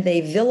 And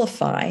they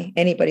vilify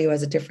anybody who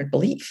has a different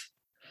belief.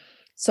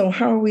 So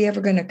how are we ever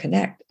going to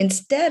connect?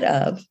 Instead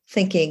of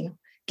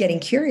getting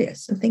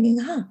curious and thinking,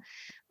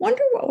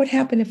 wonder what would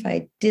happen if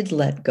I did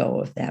let go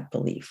of that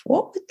belief.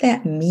 What would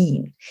that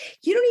mean?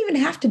 You don't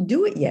even have to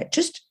do it yet.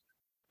 Just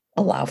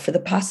allow for the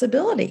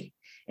possibility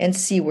and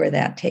see where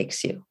that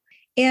takes you.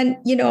 And,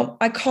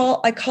 I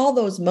call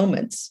those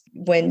moments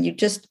when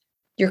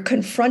you're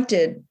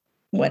confronted.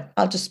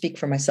 I'll just speak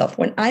for myself.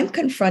 When I'm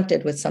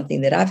confronted with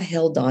something that I've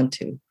held on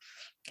to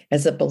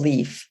as a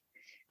belief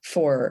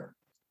for,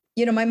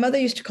 my mother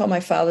used to call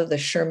my father the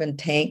Sherman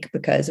tank,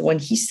 because when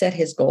he set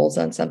his goals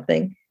on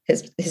something,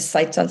 his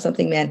sights on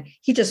something, man,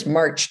 he just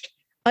marched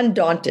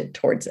undaunted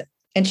towards it.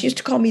 And she used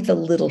to call me the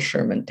little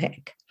Sherman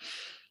tank.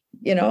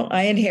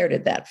 I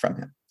inherited that from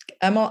him.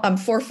 I'm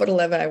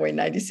 4'11", I weigh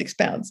 96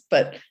 pounds,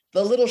 but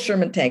the little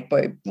Sherman tank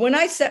boy, when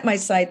I set my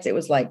sights, it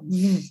was like,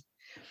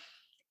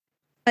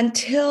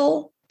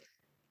 until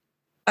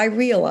I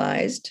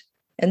realized,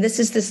 and this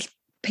is this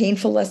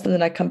painful lesson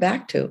that I come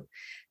back to,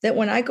 that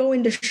when I go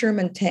into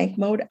Sherman tank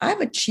mode,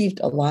 I've achieved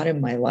a lot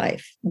in my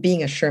life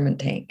being a Sherman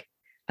tank.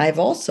 I've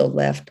also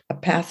left a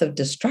path of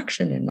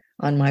destruction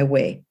on my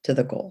way to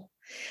the goal.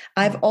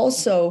 I've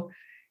also,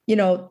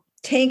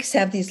 tanks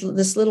have this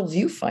little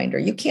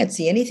viewfinder. You can't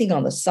see anything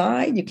on the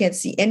side. You can't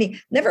see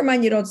never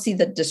mind, you don't see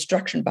the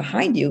destruction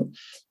behind you.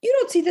 You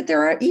don't see that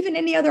there are even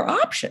any other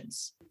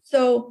options.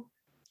 So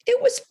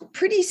it was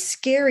pretty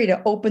scary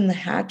to open the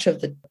hatch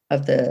of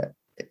the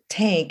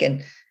tank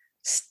and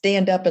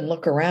stand up and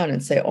look around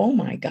and say, oh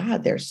my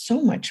God, there's so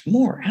much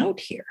more out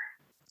here.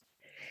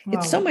 Wow.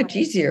 It's so much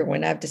easier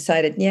when I've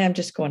decided, I'm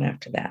just going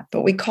after that.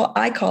 But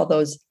I call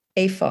those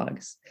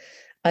AFOGs,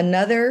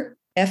 another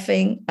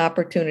effing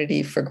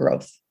opportunity for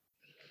growth.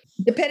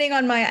 Depending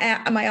on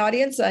my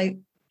audience, I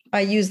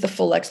use the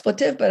full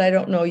expletive, but I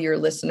don't know your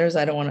listeners.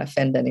 I don't want to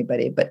offend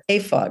anybody, but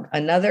AFOG,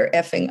 another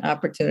effing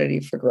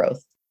opportunity for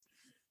growth.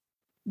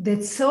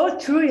 That's so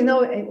true.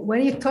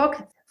 When you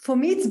talk, for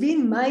me, it's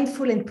being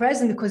mindful and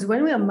present, because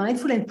when we are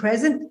mindful and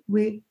present,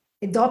 we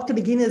adopt a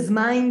beginner's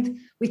mind.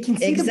 We can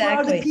see the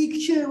broader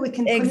picture. We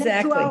can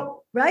connect to our,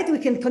 right? We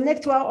can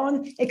connect to our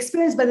own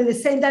experience, but at the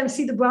same time,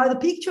 see the broader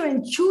picture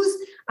and choose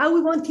how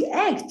we want to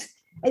act.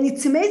 And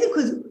it's amazing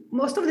because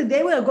most of the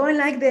day we are going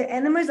like the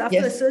animals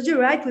after a surgery,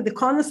 right? With the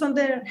corners on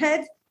their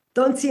head,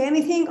 don't see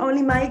anything,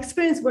 only my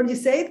experience, what you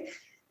said.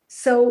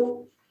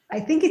 So I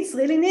think it's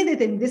really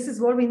needed. And this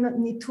is what we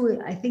need to,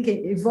 I think,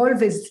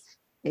 evolve as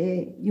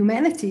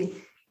humanity.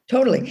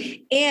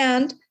 Totally.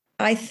 And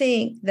I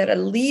think that a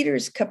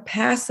leader's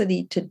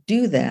capacity to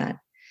do that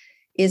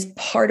is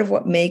part of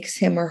what makes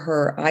him or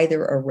her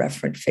either a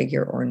referent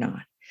figure or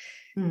not.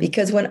 Mm.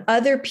 Because when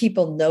other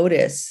people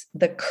notice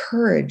the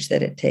courage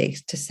that it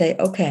takes to say,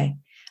 okay,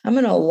 I'm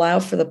going to allow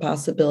for the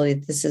possibility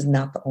that this is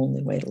not the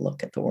only way to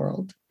look at the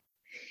world,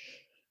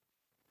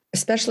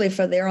 especially if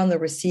they're on the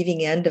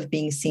receiving end of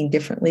being seen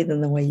differently than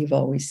the way you've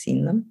always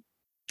seen them,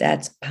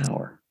 that's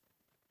power.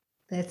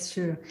 That's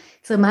true.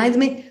 It reminds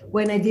me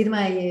when I did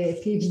my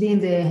PhD in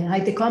the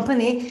high-tech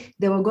company,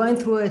 they were going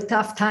through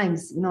tough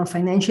times,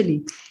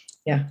 financially.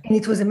 Yeah. And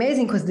it was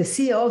amazing because the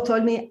CEO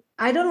told me,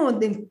 I don't want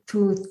them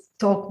to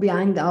talk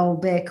behind our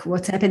back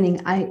what's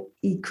happening.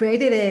 He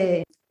created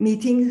a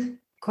meeting,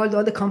 called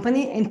all the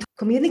company, and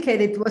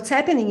communicated what's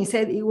happening. He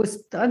said he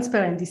was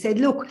transparent. He said,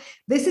 look,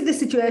 this is the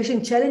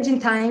situation, challenging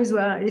times.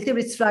 We're a little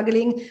bit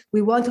struggling.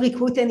 We want to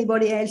recruit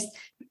anybody else.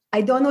 I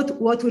don't know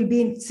what will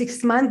be in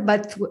 6 months,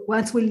 but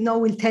once we'll know,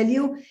 we'll tell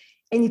you.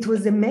 And it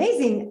was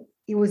amazing.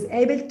 He was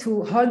able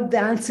to hold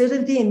the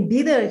uncertainty and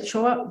be there,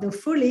 show up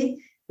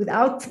fully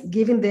without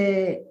giving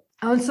the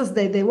answers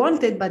that they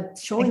wanted, but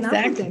showing up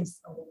with them.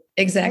 So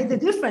exactly.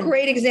 The difference.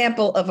 Great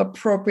example of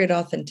appropriate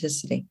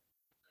authenticity.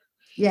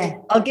 Yeah.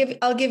 I'll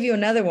give you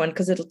another one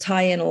because it'll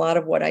tie in a lot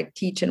of what I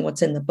teach and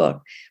what's in the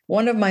book.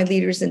 One of my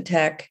leaders in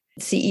tech,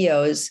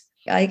 CEOs,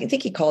 I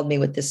think he called me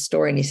with this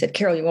story and he said,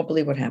 Carol, you won't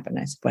believe what happened.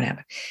 I said, what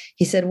happened?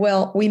 He said,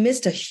 well, we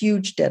missed a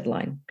huge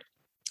deadline.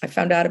 I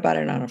found out about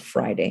it on a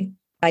Friday.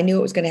 I knew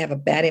it was going to have a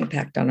bad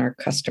impact on our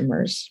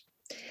customers.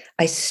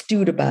 I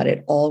stewed about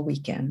it all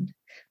weekend.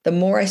 The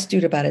more I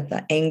stewed about it,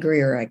 the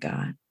angrier I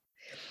got.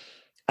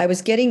 I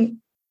was getting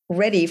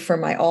ready for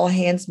my all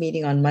hands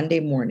meeting on Monday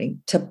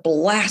morning to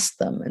blast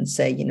them and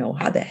say,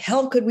 how the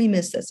hell could we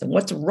miss this? And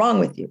what's wrong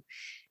with you?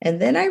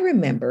 And then I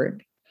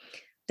remembered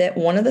that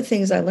one of the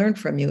things I learned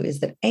from you is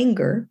that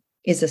anger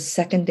is a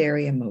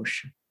secondary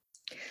emotion.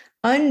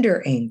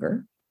 Under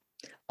anger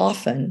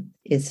often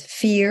is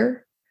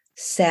fear,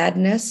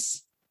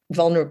 sadness,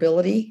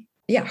 vulnerability,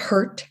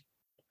 hurt.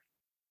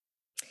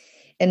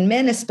 And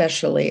men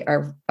especially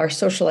are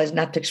socialized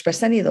not to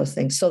express any of those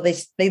things. So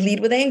they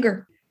lead with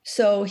anger.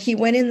 So he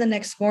went in the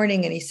next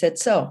morning and he said,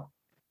 so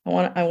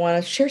I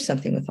want to share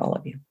something with all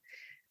of you.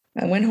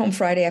 I went home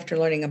Friday after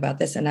learning about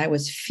this and I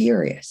was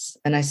furious.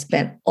 And I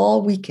spent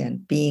all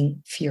weekend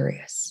being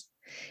furious.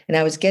 And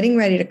I was getting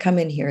ready to come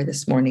in here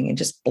this morning and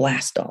just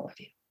blast all of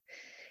you.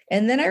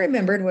 And then I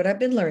remembered what I've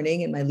been learning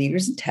in my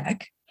Leaders in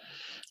Tech.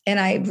 And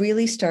I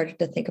really started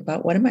to think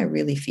about, what am I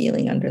really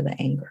feeling under the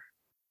anger?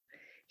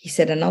 He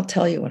said, and I'll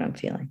tell you what I'm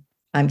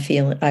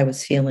feeling. I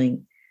was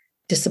feeling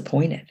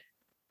disappointed.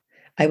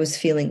 I was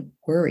feeling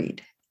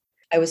worried.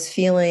 I was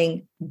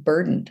feeling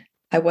burdened.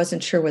 I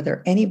wasn't sure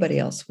whether anybody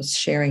else was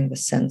sharing the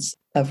sense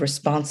of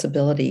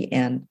responsibility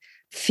and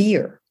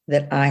fear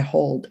that I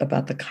hold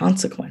about the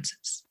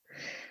consequences.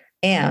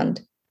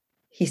 And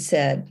he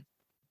said,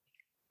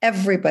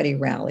 everybody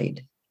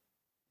rallied.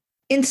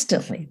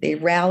 Instantly, they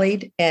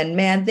rallied, and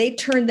man, they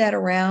turned that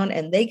around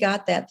and they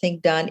got that thing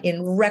done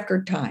in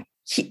record time.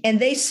 And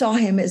they saw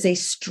him as a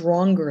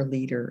stronger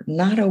leader,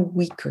 not a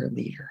weaker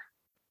leader.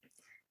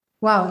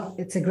 Wow,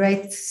 it's a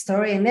great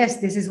story. And yes,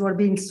 this is what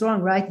being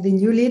strong, right? The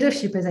new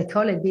leadership, as I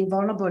call it, being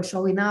vulnerable,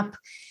 showing up.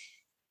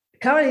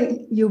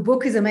 Carol, your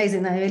book is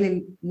amazing. I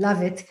really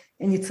love it.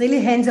 And it's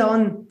really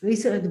hands-on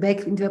research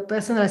back into your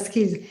personal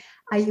skills.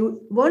 I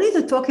wanted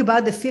to talk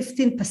about the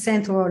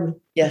 15%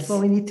 rule. Yes. Before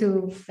we need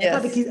to,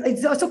 yes. Because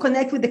it's also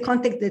connect with the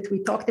context that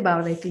we talked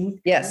about, I think.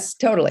 Yes,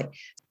 totally.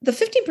 The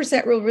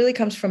 15% rule really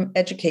comes from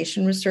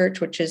education research,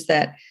 which is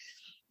that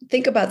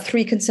think about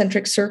 3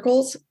 concentric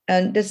circles.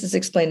 And this is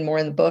explained more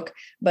in the book,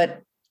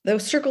 but the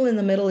circle in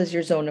the middle is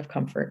your zone of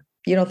comfort.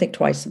 You don't think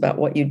twice about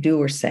what you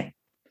do or say.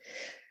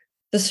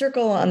 The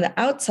circle on the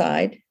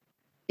outside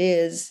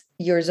is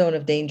your zone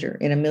of danger.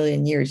 In a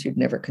million years, you'd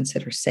never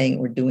consider saying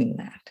or doing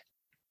that.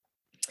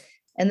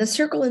 And the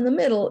circle in the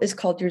middle is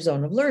called your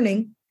zone of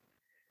learning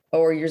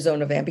or your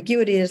zone of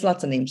ambiguity. There's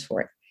lots of names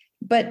for it.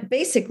 But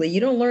basically, you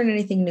don't learn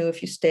anything new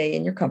if you stay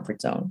in your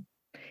comfort zone.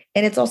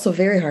 And it's also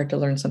very hard to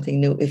learn something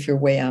new if you're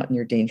way out in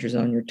your danger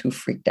zone, you're too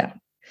freaked out.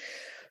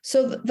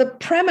 So the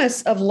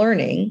premise of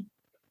learning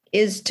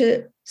is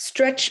to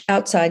stretch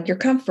outside your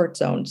comfort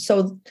zone.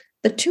 So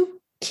the 2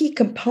 key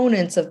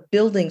components of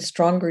building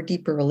stronger,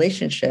 deeper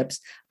relationships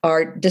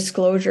are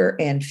disclosure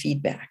and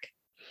feedback.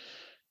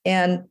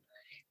 And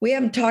we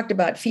haven't talked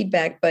about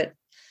feedback, but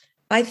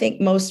I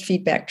think most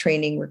feedback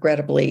training,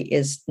 regrettably,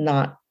 is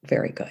not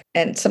very good.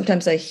 And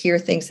sometimes I hear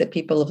things that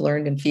people have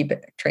learned in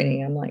feedback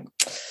training. I'm like,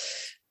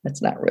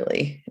 that's not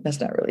really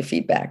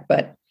feedback.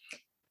 But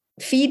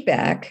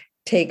feedback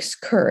takes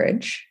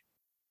courage,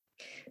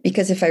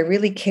 because if I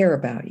really care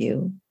about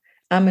you,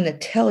 I'm going to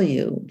tell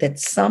you that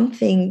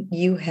something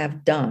you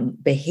have done,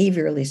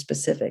 behaviorally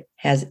specific,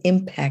 has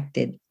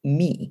impacted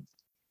me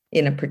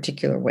in a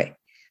particular way.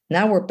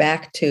 Now I'm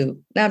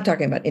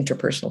talking about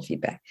interpersonal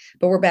feedback,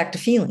 but we're back to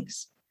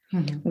feelings.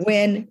 Mm-hmm.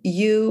 When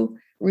you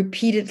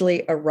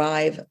repeatedly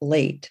arrive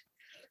late,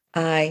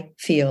 I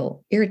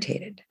feel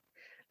irritated.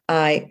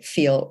 I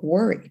feel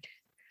worried.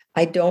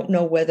 I don't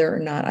know whether or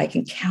not I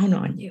can count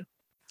on you.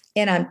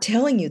 And I'm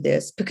telling you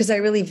this because I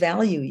really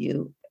value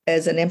you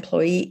as an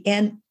employee,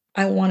 and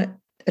I want to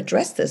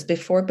address this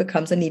before it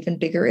becomes an even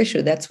bigger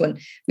issue. That's when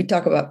we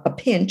talk about a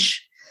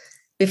pinch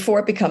before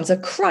it becomes a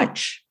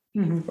crunch,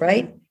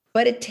 right?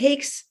 But it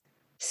takes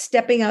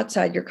stepping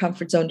outside your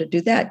comfort zone to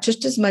do that,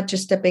 just as much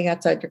as stepping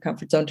outside your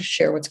comfort zone to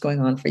share what's going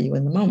on for you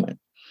in the moment.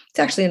 It's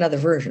actually another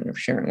version of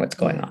sharing what's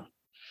going on.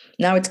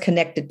 Now it's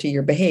connected to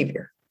your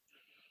behavior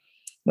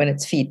when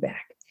it's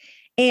feedback.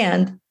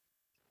 And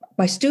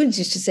my students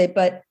used to say,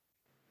 but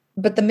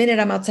the minute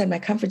I'm outside my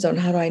comfort zone,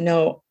 how do I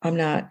know I'm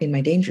not in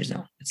my danger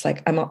zone? It's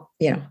like,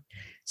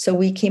 So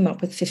we came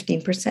up with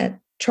 15%.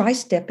 Try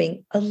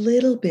stepping a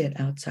little bit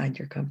outside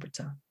your comfort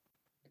zone.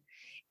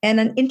 And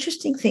an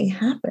interesting thing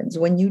happens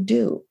when you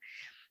do.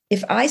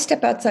 If I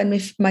step outside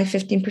my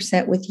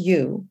 15% with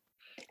you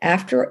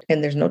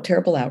and there's no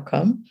terrible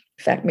outcome,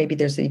 in fact, maybe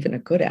there's even a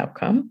good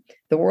outcome,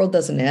 the world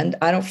doesn't end,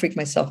 I don't freak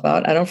myself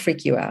out, I don't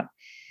freak you out,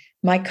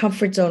 my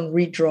comfort zone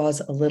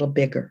redraws a little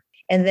bigger.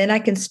 And then I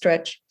can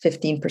stretch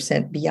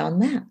 15%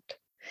 beyond that.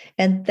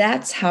 And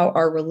that's how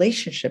our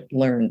relationship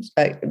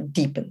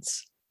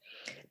deepens.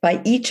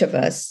 By each of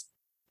us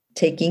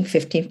taking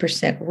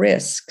 15%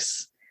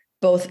 risks,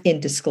 both in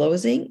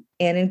disclosing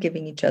and in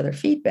giving each other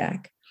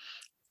feedback,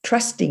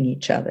 trusting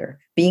each other,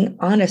 being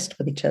honest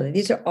with each other.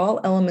 These are all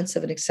elements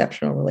of an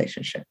exceptional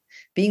relationship.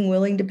 Being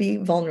willing to be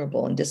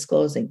vulnerable and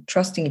disclosing,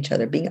 trusting each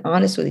other, being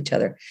honest with each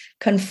other,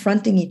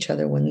 confronting each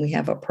other when we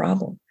have a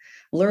problem,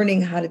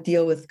 learning how to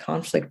deal with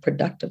conflict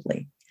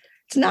productively.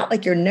 It's not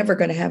like you're never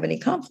going to have any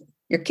conflict.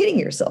 You're kidding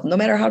yourself, no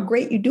matter how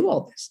great you do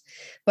all this.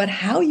 But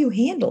how you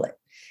handle it,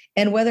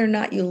 and whether or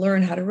not you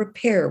learn how to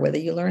repair, whether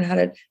you learn how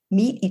to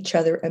meet each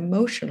other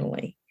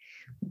emotionally,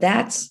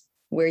 that's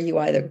where you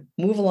either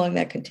move along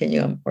that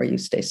continuum or you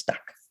stay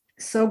stuck.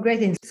 So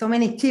great. And so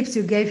many tips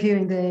you gave here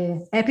in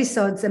the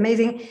episodes.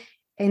 Amazing.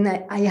 And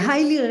I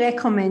highly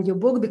recommend your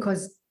book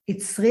because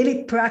it's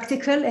really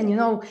practical.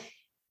 And,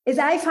 as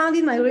I found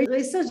in my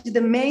research,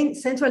 the main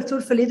central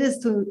tool for leaders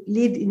to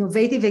lead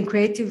innovative and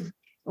creative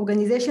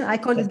organization, I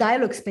call it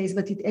dialogue space,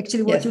 but it's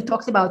actually what you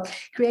talked about,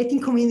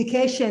 creating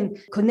communication,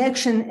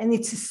 connection, and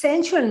it's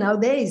essential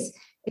nowadays.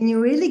 And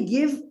you really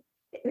give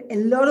a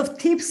lot of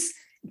tips,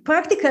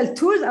 practical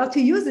tools how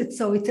to use it.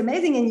 So it's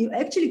amazing. And you're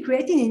actually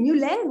creating a new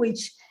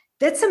language.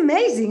 That's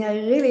amazing.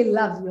 I really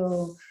love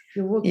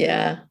your work.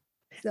 Yeah.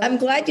 So, I'm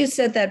glad you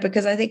said that,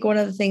 because I think one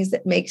of the things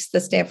that makes the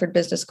Stanford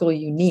Business School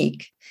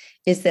unique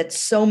is that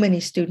so many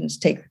students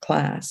take the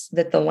class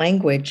that the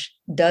language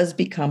does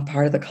become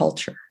part of the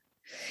culture.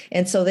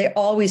 And so they're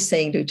always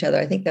saying to each other,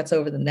 I think that's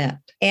over the net.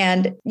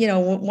 And,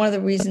 one of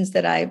the reasons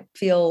that I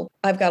feel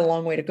I've got a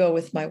long way to go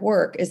with my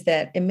work is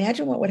that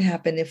imagine what would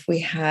happen if we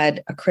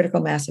had a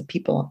critical mass of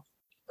people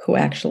who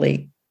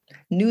actually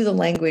knew the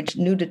language,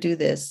 knew to do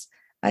this.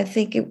 I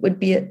think it would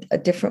be a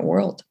different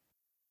world.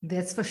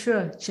 That's for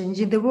sure.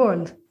 Changing the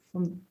world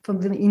from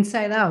the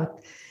inside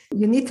out.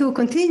 You need to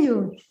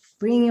continue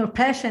bringing your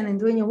passion and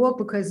doing your work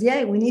because,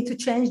 we need to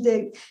change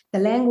the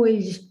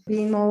language,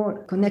 being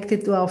more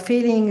connected to our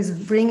feelings,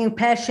 bringing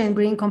passion,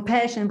 bringing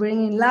compassion,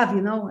 bringing love,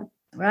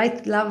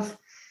 right? Love.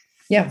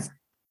 Yeah.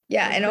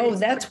 Yeah. And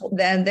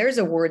then there's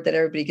a word that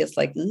everybody gets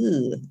like,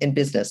 in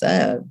business,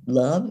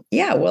 love.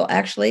 Yeah. Well,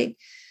 actually,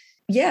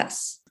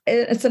 yes.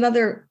 It's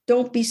another,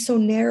 don't be so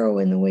narrow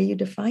in the way you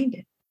defined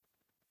it.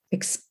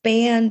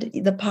 Expand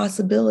the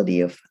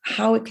possibility of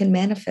how it can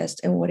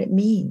manifest and what it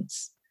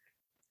means.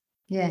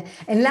 Yeah.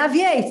 And love,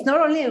 it's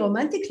not only a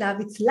romantic love,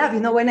 it's love.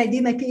 When I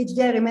did my PhD,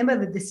 I remember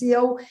that the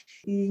CEO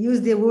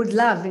used the word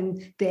love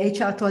and the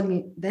HR told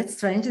me, that's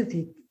strange that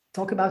he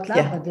talk about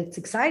love, but that's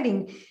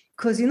exciting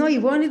because, he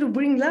wanted to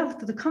bring love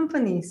to the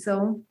company.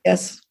 So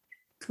yes,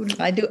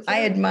 I do.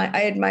 I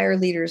admire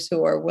leaders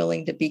who are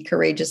willing to be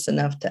courageous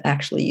enough to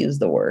actually use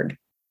the word.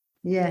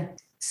 Yeah.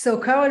 So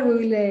Carol,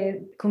 we will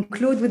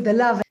conclude with the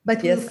love.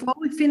 But before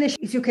we finish,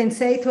 if you can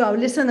say to our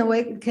listener,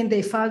 where can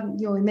they find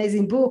your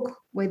amazing book,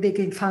 where they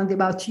can find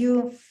about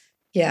you?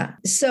 Yeah.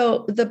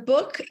 So the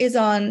book is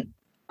on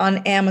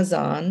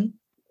Amazon,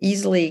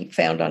 easily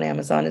found on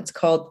Amazon. It's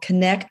called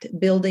Connect: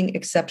 Building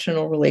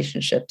Exceptional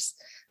Relationships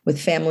with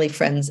Family,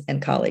 Friends,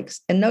 and Colleagues.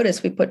 And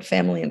notice we put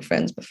family and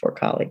friends before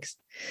colleagues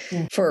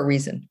for a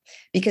reason,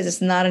 because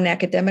it's not an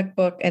academic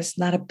book and it's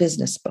not a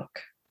business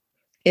book.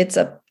 It's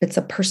a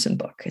person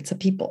book. It's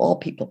all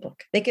people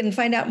book. They can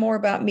find out more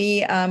about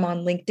me. I'm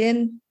on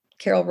LinkedIn,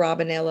 Carol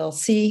Robin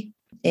LLC.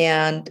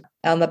 And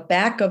on the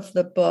back of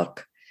the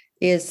book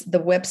is the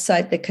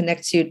website that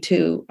connects you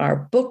to our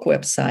book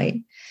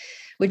website,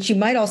 which you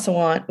might also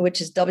want,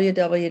 which is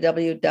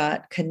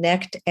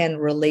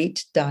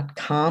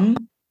www.connectandrelate.com,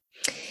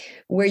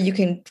 where you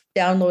can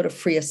download a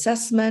free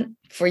assessment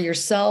for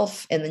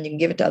yourself, and then you can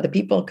give it to other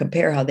people and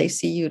compare how they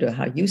see you to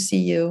how you see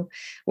you,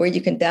 where you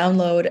can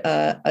download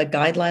a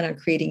guideline on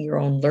creating your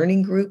own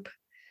learning group.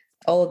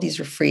 All of these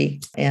are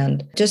free,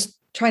 and just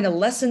trying to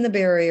lessen the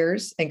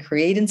barriers and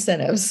create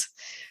incentives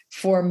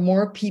for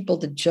more people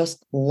to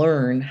just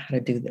learn how to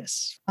do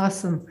this.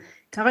 Awesome.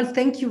 Carol,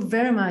 thank you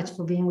very much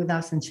for being with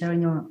us and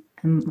sharing your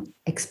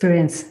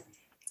experience.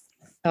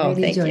 Oh,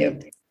 really thank you.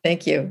 It.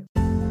 Thank you.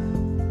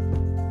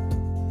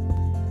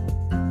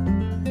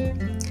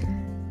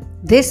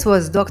 This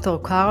was Dr.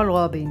 Carol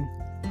Robin.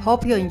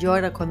 Hope you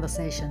enjoyed our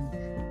conversation.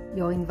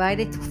 You're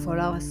invited to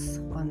follow us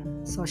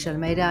on social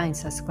media and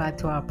subscribe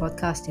to our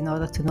podcast in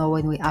order to know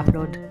when we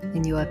upload a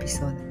new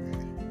episode.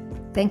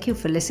 Thank you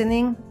for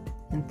listening.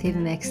 Until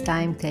next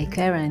time, take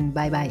care and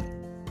bye-bye.